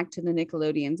hearkening back to the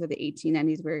Nickelodeons of the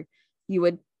 1890s, where you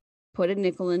would put a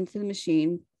nickel into the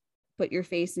machine, put your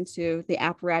face into the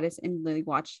apparatus, and really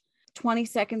watch 20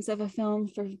 seconds of a film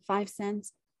for 5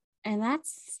 cents. And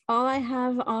that's all I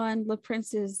have on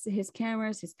LaPrince's, his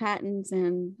cameras, his patents,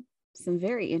 and some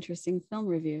very interesting film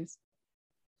reviews.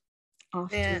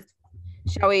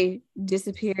 Shall we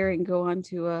disappear and go on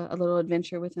to a little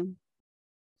adventure with him?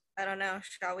 I don't know.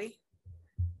 Shall we?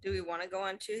 Do we want to go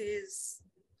on to his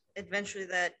adventure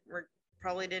that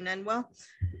probably didn't end well?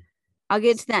 I'll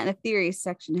get to that in the theories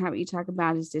section. How about you talk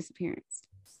about his disappearance?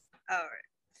 All right.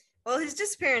 Well, his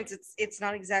disappearance, it's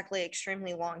not exactly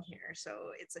extremely long here, so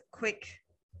it's a quick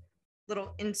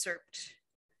little insert,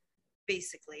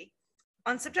 basically.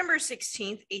 On September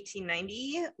 16th,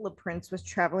 1890, LaPrince was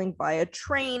traveling by a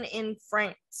train in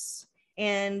France,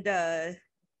 and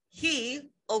he,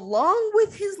 along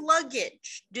with his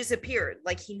luggage, disappeared.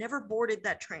 Like, he never boarded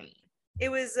that train. It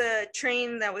was a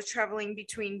train that was traveling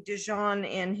between Dijon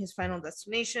and his final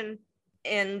destination,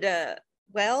 and,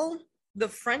 the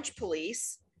French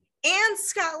police and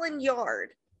Scotland Yard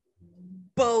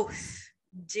both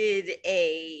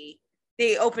they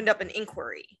opened up an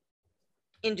inquiry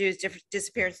into his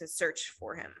disappearance and search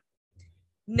for him.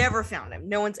 Never found him.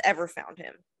 No one's ever found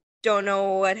him. Don't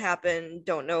know what happened.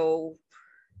 Don't know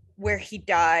where he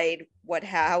died,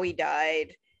 how he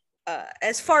died.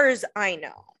 As far as I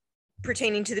know,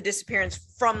 pertaining to the disappearance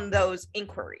from those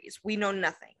inquiries, we know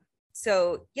nothing.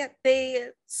 So yeah, they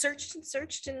searched and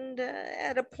searched, and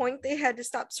at a point they had to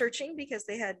stop searching because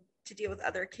they had to deal with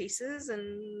other cases,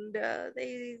 and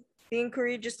the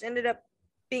inquiry just ended up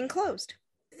being closed.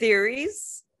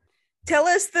 Theories? Tell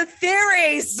us the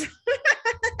theories.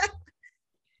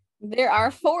 There are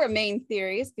 4 main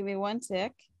theories. Give me one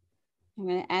tick. I'm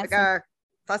going to add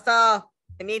faster.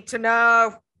 I need to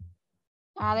know.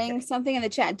 Adding something in the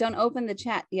chat. Don't open the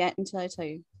chat yet until I tell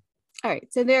you. All right.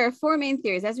 So there are 4 main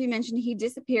theories. As we mentioned, he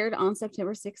disappeared on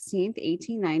September 16th,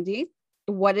 1890.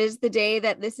 What is the day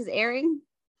that this is airing?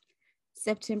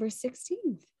 September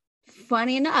 16th.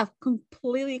 Funny enough,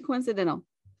 completely coincidental.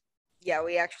 Yeah,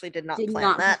 we actually did not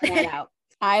plan that. Plan that out.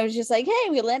 I was just like, hey,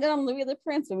 we landed on Louis the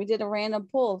Prince and we did a random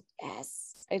poll.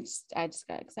 Yes. I just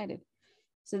got excited.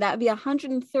 So that would be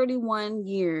 131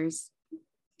 years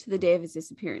to the day of his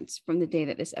disappearance from the day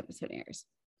that this episode airs.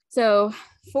 So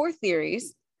 4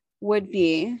 theories would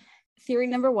be, theory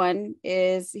number 1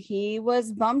 is he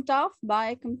was bumped off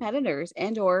by competitors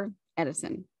and or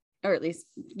Edison, or at least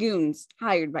goons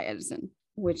hired by Edison,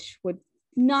 which would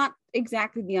not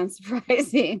exactly be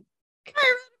unsurprising.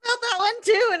 I read about that one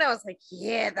too, and I was like,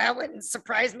 yeah, that wouldn't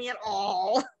surprise me at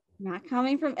all. Not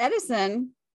coming from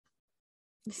Edison.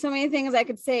 So many things I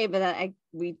could say, but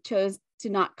we chose to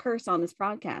not curse on this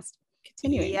podcast.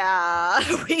 Continuing. Yeah,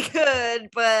 we could,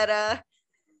 but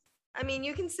I mean,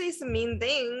 you can say some mean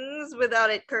things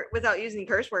without using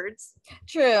curse words.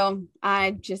 True.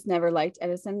 I just never liked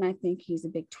Edison. I think he's a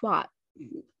big twat.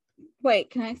 Wait,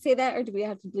 can I say that, or do we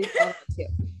have to bleep that out too?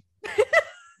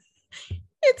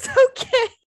 It's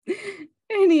okay.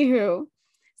 Anywho,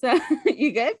 so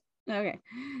you good? Okay.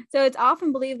 So it's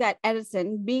often believed that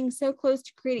Edison, being so close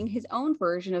to creating his own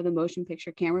version of the motion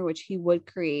picture camera, which he would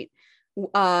create,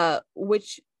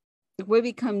 which would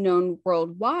become known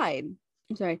worldwide.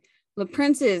 I'm sorry, Le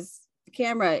Prince's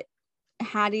camera,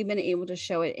 had he been able to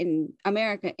show it in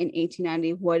America in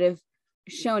 1890, would have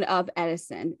shown up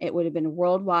Edison. It would have been a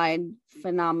worldwide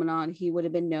phenomenon. He would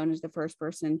have been known as the first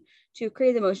person to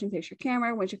create the motion picture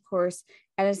camera, which of course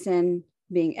Edison,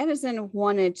 being Edison,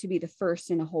 wanted to be the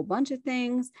first in a whole bunch of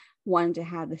things, wanted to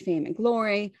have the fame and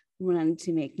glory, wanted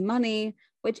to make money,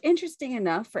 which, interesting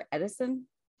enough, for Edison,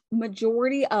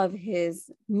 majority of his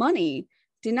money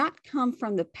did not come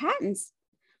from the patents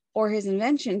or his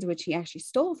inventions, which he actually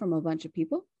stole from a bunch of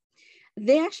people.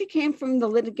 They actually came from the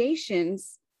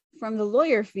litigations, from the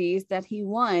lawyer fees that he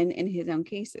won in his own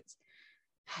cases,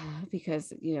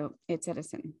 because, it's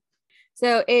Edison.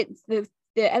 So the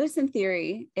Edison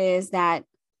theory is that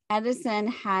Edison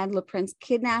had Le Prince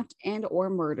kidnapped and or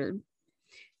murdered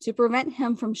to prevent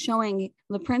him from showing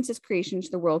Le Prince's creation to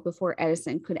the world before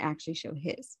Edison could actually show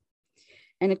his.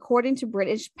 And according to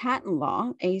British patent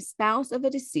law, a spouse of a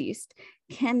deceased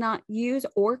cannot use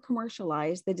or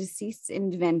commercialize the deceased's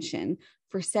invention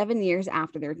for 7 years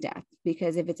after their death,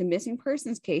 because if it's a missing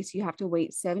persons case, you have to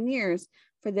wait 7 years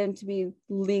for them to be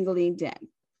legally dead.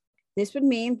 This would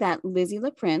mean that Lizzie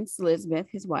Le Prince, Elizabeth,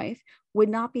 his wife, would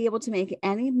not be able to make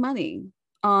any money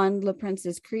on Le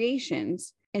Prince's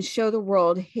creations and show the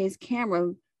world his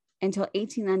camera until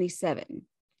 1897,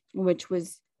 which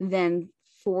was then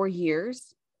 4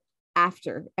 years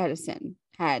after Edison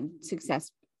had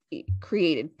successfully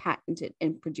created, patented,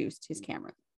 and produced his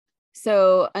camera.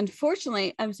 So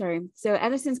unfortunately, so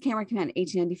Edison's camera came out in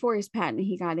 1894, his patent,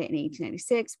 he got it in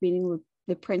 1896, beating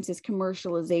Le Prince's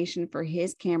commercialization for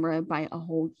his camera by a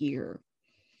whole year,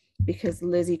 because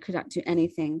Lizzie could not do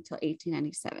anything till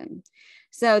 1897.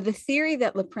 So the theory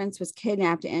that Le Prince was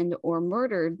kidnapped and or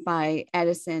murdered by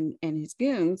Edison and his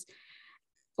goons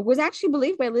was actually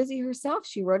believed by Lizzie herself.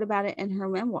 She wrote about it in her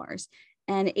memoirs.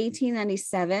 And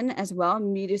 1897 as well,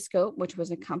 Mutoscope, which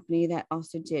was a company that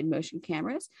also did motion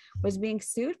cameras, was being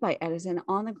sued by Edison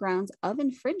on the grounds of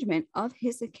infringement of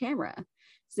his camera.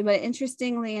 So, but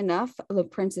interestingly enough, Le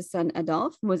Prince's son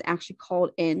Adolphe was actually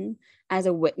called in as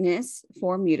a witness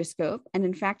for Mutoscope. And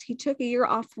in fact, he took a year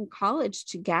off from college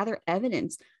to gather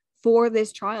evidence for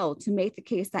this trial to make the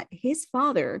case that his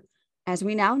father, as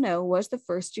we now know, was the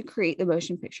first to create the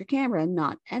motion picture camera,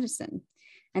 not Edison.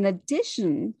 In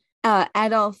addition,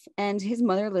 Adolphe and his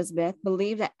mother Elizabeth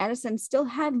believed that Edison still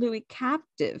had Louis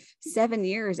captive 7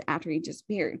 years after he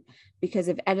disappeared, because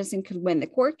if Edison could win the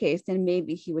court case, then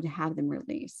maybe he would have them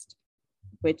released,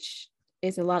 which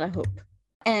is a lot of hope.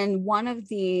 And one of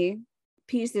the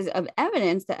pieces of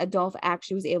evidence that Adolphe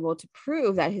actually was able to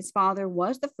prove that his father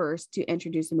was the first to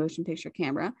introduce a motion picture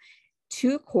camera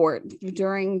to court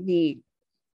during the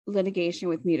litigation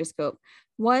with Mutoscope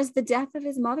was the death of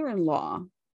his mother-in-law,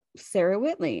 Sarah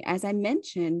Whitley. As I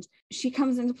mentioned, she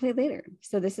comes into play later.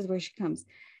 So this is where she comes.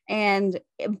 And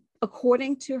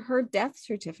according to her death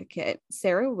certificate,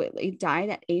 Sarah Whitley died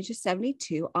at age of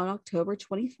 72 on October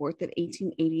 24th of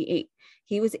 1888.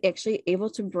 He was actually able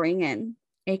to bring in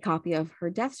a copy of her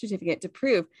death certificate to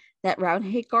prove that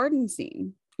Roundhay Garden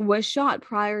scene was shot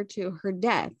prior to her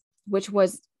death, which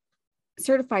was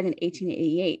certified in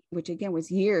 1888, which again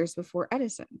was years before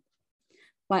Edison.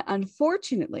 But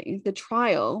unfortunately, the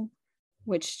trial,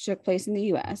 which took place in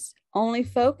the US, only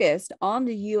focused on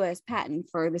the US patent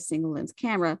for the single lens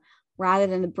camera rather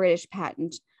than the British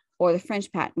patent or the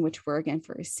French patent, which were again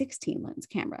for a 16 lens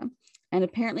camera. And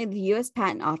apparently the US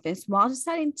Patent Office, while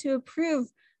deciding to approve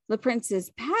LePrince's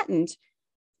patent,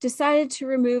 decided to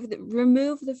remove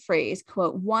the phrase,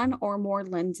 quote, one or more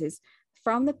lenses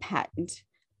from the patent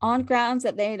on grounds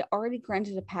that they had already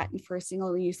granted a patent for a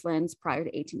single-use lens prior to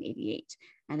 1888.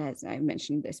 And as I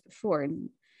mentioned this before,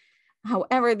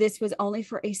 however, this was only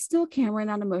for a still camera,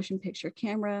 not a motion picture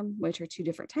camera, which are two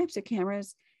different types of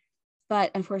cameras.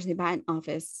 But unfortunately, the Patent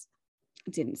Office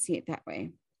didn't see it that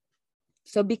way.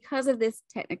 So because of this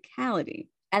technicality,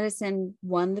 Edison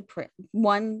won the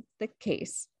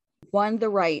case, won the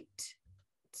right,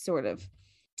 sort of,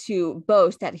 to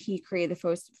boast that he created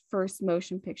the first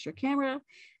motion picture camera.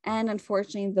 And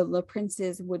unfortunately, the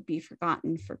LePrinces would be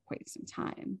forgotten for quite some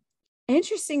time.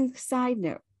 Interesting side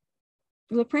note,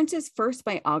 LePrince's first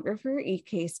biographer,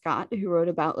 E.K. Scott, who wrote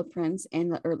about LePrince in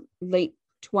the late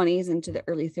 20s into the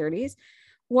early 30s,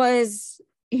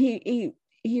 he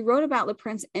wrote about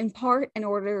LePrince in part in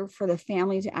order for the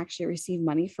family to actually receive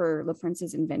money for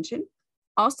LePrince's invention,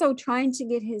 also trying to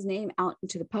get his name out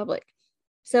into the public.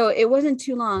 So it wasn't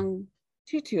too long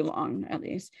at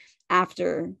least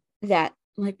after that.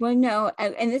 Like, well, no,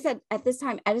 and this at this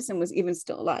time Edison was even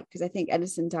still alive, because I think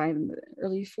Edison died in the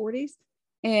early 40s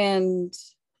and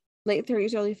late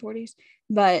 30s, early 40s.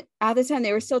 But at the time,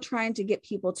 they were still trying to get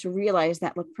people to realize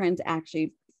that LePrince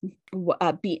actually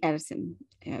beat Edison,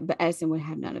 but Edison would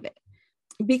have none of it.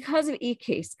 Because of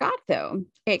E.K. Scott, though,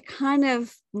 it kind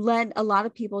of led a lot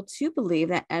of people to believe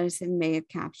that Edison may have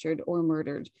captured or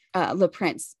murdered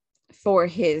LePrince for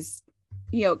his,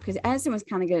 because Edison was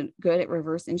kind of good at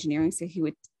reverse engineering. So he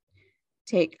would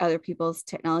take other people's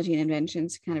technology and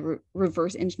inventions, kind of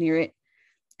reverse engineer it,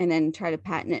 and then try to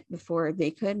patent it before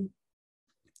they could,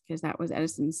 because that was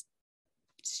Edison's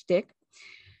shtick.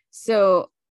 So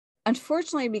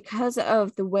unfortunately, because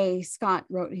of the way Scott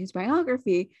wrote his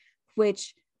biography,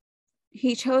 which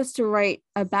he chose to write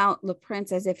about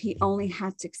LePrince as if he only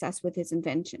had success with his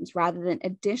inventions, rather than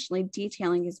additionally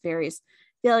detailing his various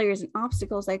failures and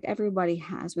obstacles like everybody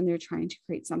has when they're trying to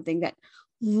create something that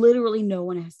literally no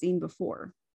one has seen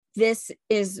before. This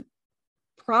is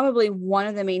probably one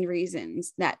of the main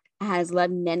reasons that has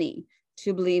led many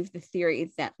to believe the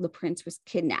theory that LePrince was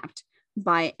kidnapped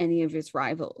by any of his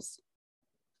rivals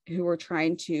who were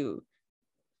trying to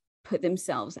put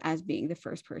themselves as being the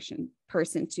first person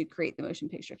to create the motion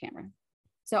picture camera.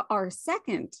 So our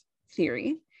second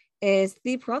theory is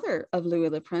the brother of Louis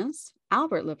LePrince,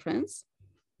 Albert LePrince.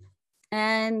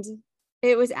 And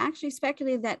it was actually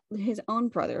speculated that his own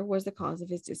brother was the cause of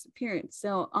his disappearance.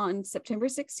 So on September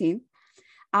 16th,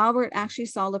 Albert actually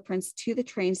saw LePrince to the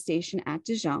train station at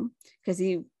Dijon, because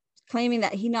he claiming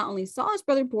that he not only saw his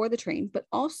brother board the train, but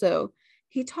also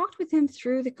he talked with him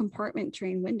through the compartment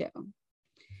train window.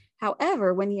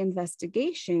 However, when the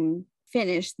investigation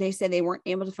finished, they said they weren't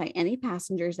able to find any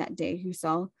passengers that day who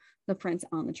saw LePrince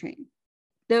on the train.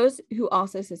 Those who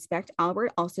also suspect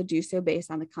Albert also do so based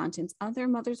on the contents of their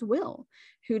mother's will,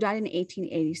 who died in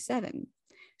 1887.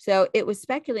 So it was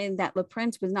speculated that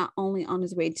LePrince was not only on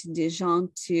his way to Dijon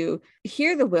to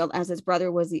hear the will, as his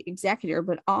brother was the executor,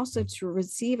 but also to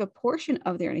receive a portion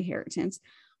of their inheritance,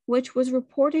 which was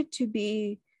reported to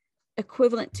be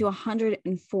equivalent to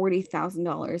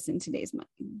 $140,000 in today's money.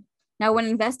 Now, when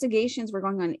investigations were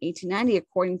going on in 1890,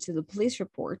 according to the police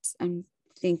reports, I'm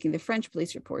thinking the French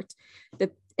police reports,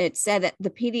 it said that the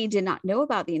PD did not know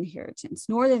about the inheritance,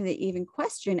 nor did they even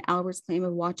question Albert's claim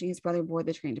of watching his brother board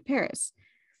the train to Paris.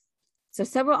 So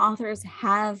several authors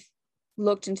have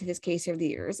looked into this case over the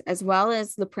years, as well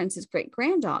as LePrince's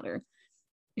great-granddaughter,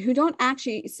 who don't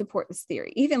actually support this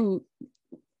theory. Even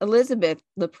Elizabeth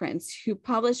LePrince, who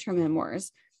published her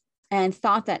memoirs and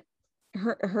thought that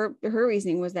her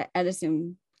reasoning was that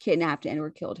Edison kidnapped and or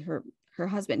killed her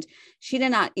husband. She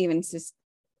did not even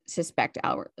suspect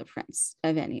Albert LaPrince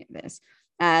of any of this,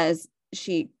 as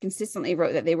she consistently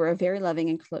wrote that they were a very loving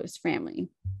and close family.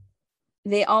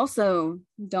 They also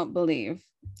don't believe,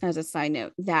 as a side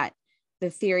note, that the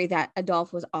theory that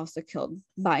Adolphe was also killed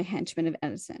by henchmen of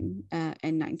Edison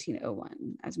in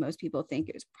 1901, as most people think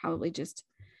it was probably just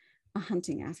a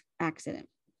hunting accident.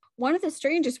 One of the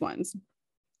strangest ones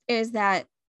is that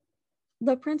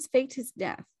LaPrince faked his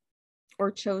death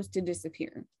or chose to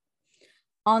disappear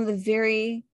on the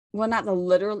very, well, not the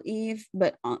literal eve,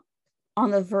 but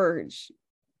on the verge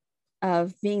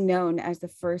of being known as the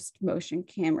first motion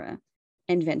camera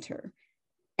inventor,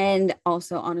 and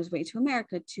also on his way to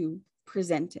America to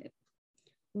present it.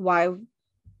 Why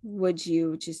would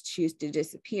you just choose to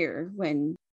disappear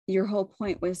when your whole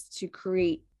point was to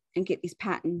create and get these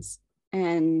patents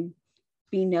and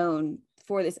be known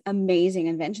for this amazing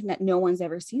invention that no one's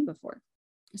ever seen before?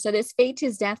 So this fate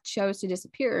his death chose to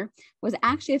disappear was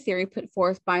actually a theory put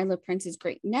forth by LaPrince's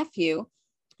great nephew,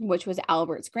 which was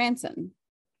Albert's grandson.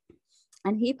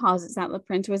 And he posits that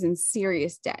LaPrince was in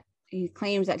serious debt. He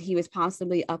claims that he was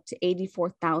possibly up to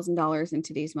 $84,000 in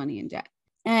today's money in debt.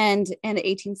 And in the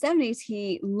 1870s,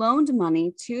 he loaned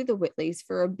money to the Whitleys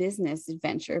for a business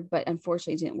adventure, but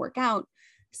unfortunately didn't work out.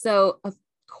 So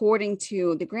according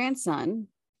to the grandson,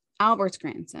 Albert's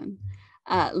grandson,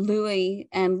 Louis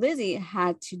and Lizzie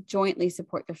had to jointly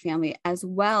support their family, as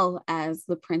well as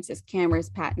LaPrince's cameras,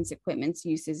 patents, equipments,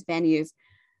 uses, venues,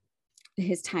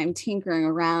 his time tinkering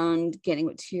around, getting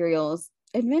materials.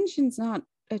 Invention's not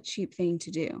a cheap thing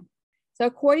to do. So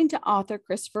according to author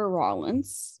Christopher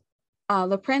Rawlins,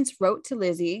 LaPrince wrote to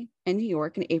Lizzie in New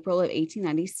York in April of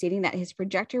 1890, stating that his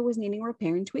projector was needing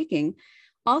repair and tweaking,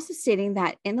 also stating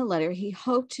that in the letter, he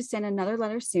hoped to send another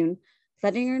letter soon,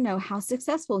 letting her know how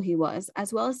successful he was,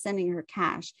 as well as sending her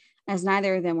cash, as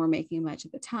neither of them were making much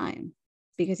at the time,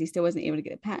 because he still wasn't able to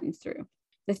get the patents through.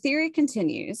 The theory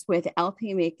continues with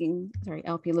LP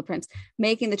LaPrince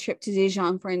making the trip to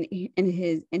Dijon for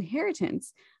his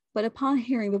inheritance. But upon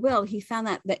hearing the will, he found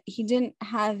that he didn't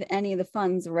have any of the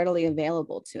funds readily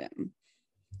available to him.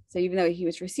 So even though he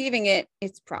was receiving it,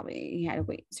 it's probably he had to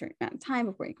wait a certain amount of time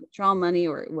before he could withdraw money,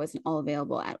 or it wasn't all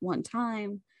available at one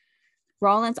time.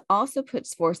 Rawlins also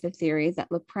puts forth the theory that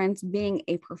LaPrince, being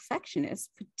a perfectionist,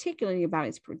 particularly about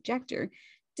his projector,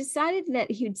 decided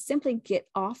that he would simply get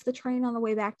off the train on the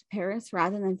way back to Paris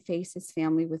rather than face his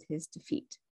family with his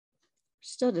defeat.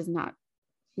 Still does not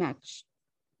match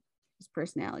his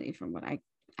personality from what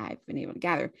I've been able to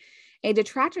gather. A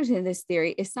detractor to this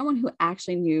theory is someone who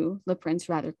actually knew LaPrince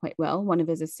rather quite well, one of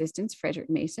his assistants, Frederick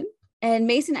Mason. And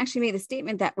Mason actually made the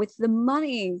statement that with the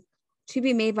money to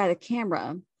be made by the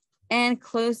camera and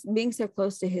being so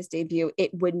close to his debut,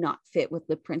 it would not fit with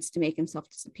LaPrince to make himself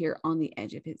disappear on the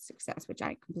edge of his success, which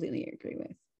I completely agree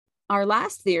with. Our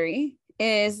last theory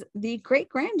is the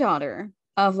great-granddaughter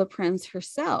of LaPrince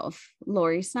herself,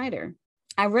 Laurie Snyder.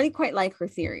 I really quite like her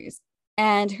theories.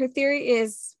 And her theory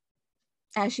is,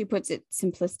 as she puts it,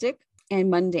 simplistic and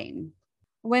mundane.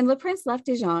 When LaPrince left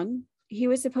Dijon, he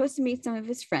was supposed to meet some of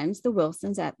his friends, the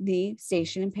Wilsons, at the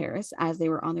station in Paris as they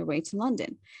were on their way to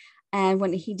London. And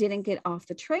when he didn't get off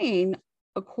the train,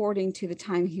 according to the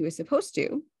time he was supposed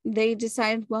to, they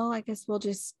decided, well, I guess we'll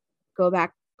just go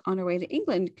back on our way to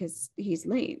England because he's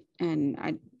late.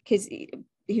 And because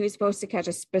he was supposed to catch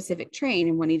a specific train.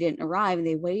 And when he didn't arrive and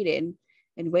they waited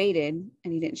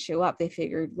and he didn't show up, they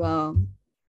figured, well,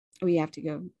 we have to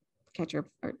go catch our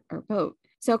boat.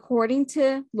 So according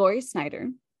to Laurie Snyder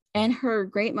and her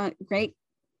great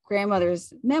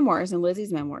grandmother's memoirs and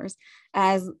Lizzie's memoirs,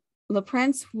 as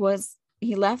LaPrince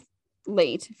he left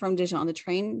late from Dijon. The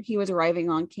train he was arriving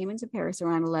on came into Paris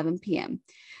around 11 p.m.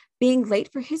 Being late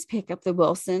for his pickup by the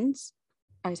Wilsons,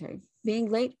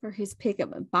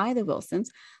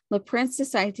 LaPrince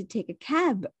decided to take a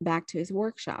cab back to his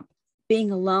workshop.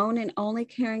 Being alone and only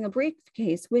carrying a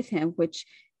briefcase with him, which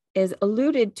is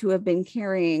alluded to have been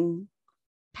carrying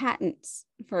patents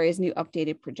for his new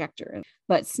updated projector.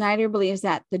 But Snyder believes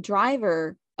that the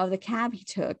driver of the cab he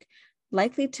took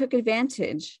likely took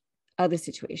advantage of the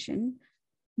situation,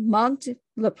 mugged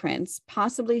LaPrince,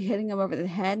 possibly hitting him over the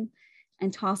head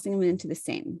and tossing him into the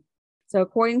Seine. So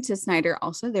according to Snyder,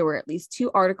 also, there were at least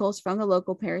 2 articles from the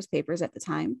local Paris papers at the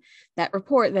time that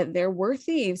report that there were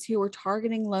thieves who were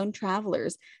targeting lone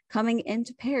travelers coming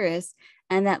into Paris,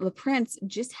 and that LaPrince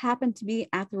just happened to be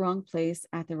at the wrong place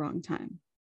at the wrong time.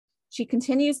 She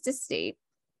continues to state,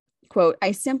 quote,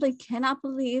 I simply cannot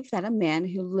believe that a man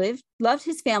who loved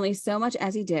his family so much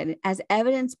as he did, as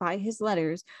evidenced by his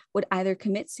letters, would either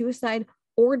commit suicide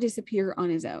or disappear on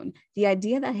his own. The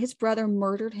idea that his brother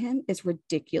murdered him is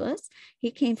ridiculous. He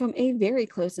came from a very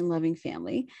close and loving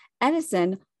family.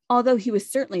 Edison although he was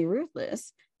certainly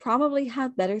ruthless, probably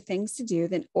had better things to do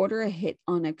than order a hit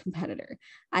on a competitor.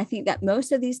 I think that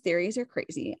most of these theories are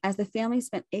crazy, as the family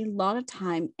spent a lot of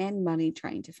time and money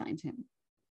trying to find him.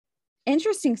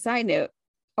 Interesting side note,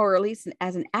 or at least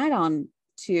as an add-on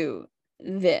to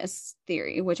this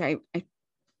theory, which I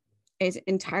is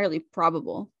entirely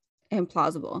probable and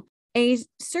plausible. A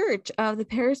search of the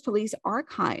Paris police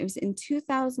archives in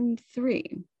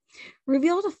 2003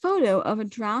 revealed a photo of a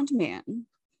drowned man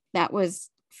that was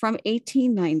from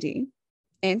 1890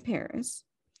 in Paris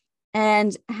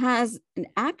and has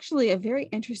actually a very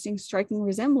interesting, striking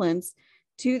resemblance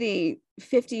to the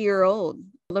 50-year-old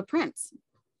Le Prince.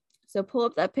 So pull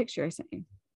up that picture I sent you.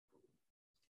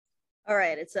 All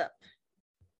right, it's up.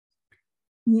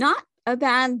 Not a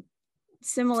bad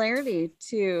similarity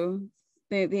to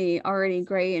the already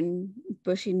gray and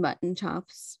bushy mutton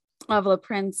chops of Le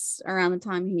Prince around the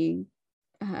time he,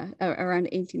 around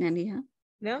 1890, huh?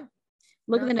 No.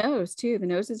 Look at the nose, too. The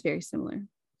nose is very similar.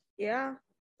 Yeah,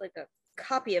 like a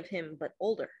copy of him, but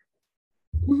older.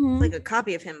 Mm-hmm. Like a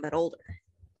copy of him, but older.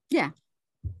 Yeah.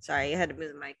 Sorry, I had to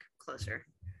move the mic closer.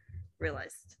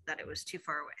 Realized that it was too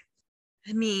far away.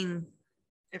 I mean,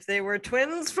 if they were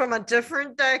twins from a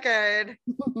different decade.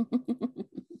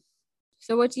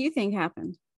 So what do you think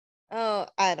happened? Oh,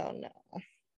 I don't know.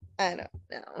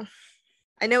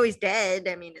 I know he's dead.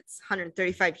 I mean, it's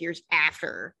 135 years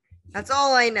after. That's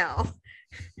all I know.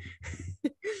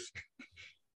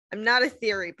 I'm not a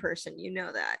theory person. You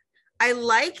know that. I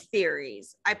like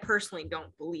theories. I personally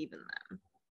don't believe in them.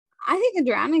 I think the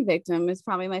drowning victim is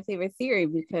probably my favorite theory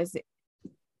because,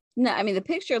 the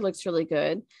picture looks really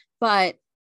good, but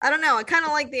I don't know. I kind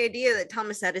of like the idea that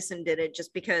Thomas Edison did it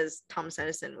just because Thomas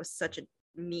Edison was such a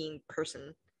mean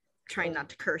person, trying not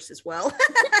to curse as well.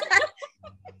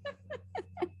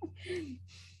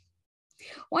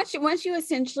 Once you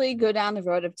essentially go down the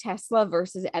road of Tesla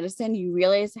versus Edison, you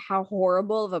realize how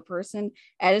horrible of a person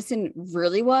Edison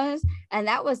really was. And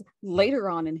that was later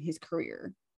on in his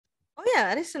career. Oh yeah,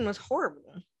 Edison was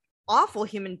horrible. Awful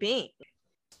human being.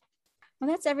 Well,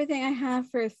 that's everything I have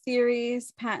for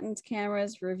theories, patents,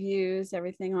 cameras, reviews,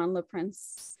 everything on Le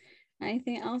Prince.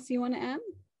 Anything else you want to add?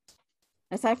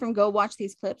 Aside from go watch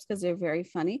these clips because they're very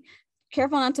funny.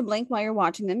 Careful not to blink while you're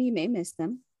watching them. You may miss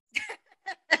them.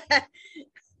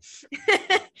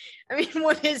 I mean,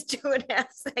 what is 2.5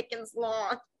 seconds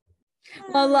long?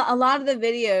 Well, a lot of the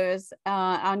videos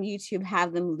on YouTube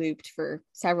have them looped for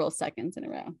several seconds in a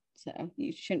row. So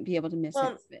you shouldn't be able to miss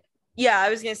it. Yeah, I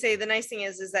was going to say the nice thing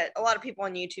is that a lot of people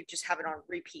on YouTube just have it on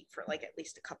repeat for like at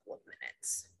least a couple of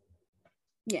minutes.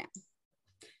 Yeah.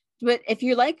 But if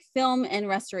you like film and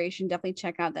restoration, definitely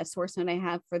check out that source note I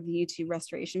have for the YouTube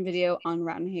restoration video on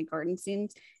Rottenhay Garden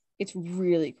Scenes. It's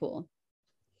really cool.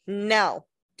 No,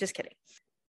 just kidding.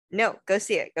 No, go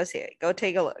see it. Go see it. Go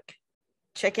take a look.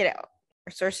 Check it out.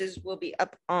 Our sources will be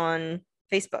up on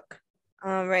Facebook.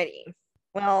 Alrighty.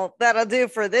 Well, that'll do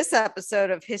for this episode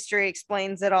of History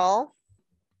Explains It All.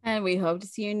 And we hope to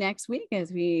see you next week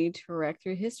as we trek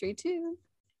through history too.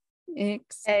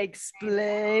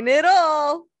 Explain it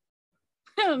all.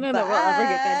 I don't know that we'll ever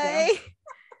get that down.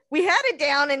 We had it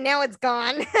down and now it's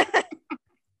gone.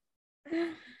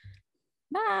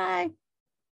 Bye.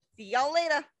 See y'all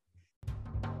later.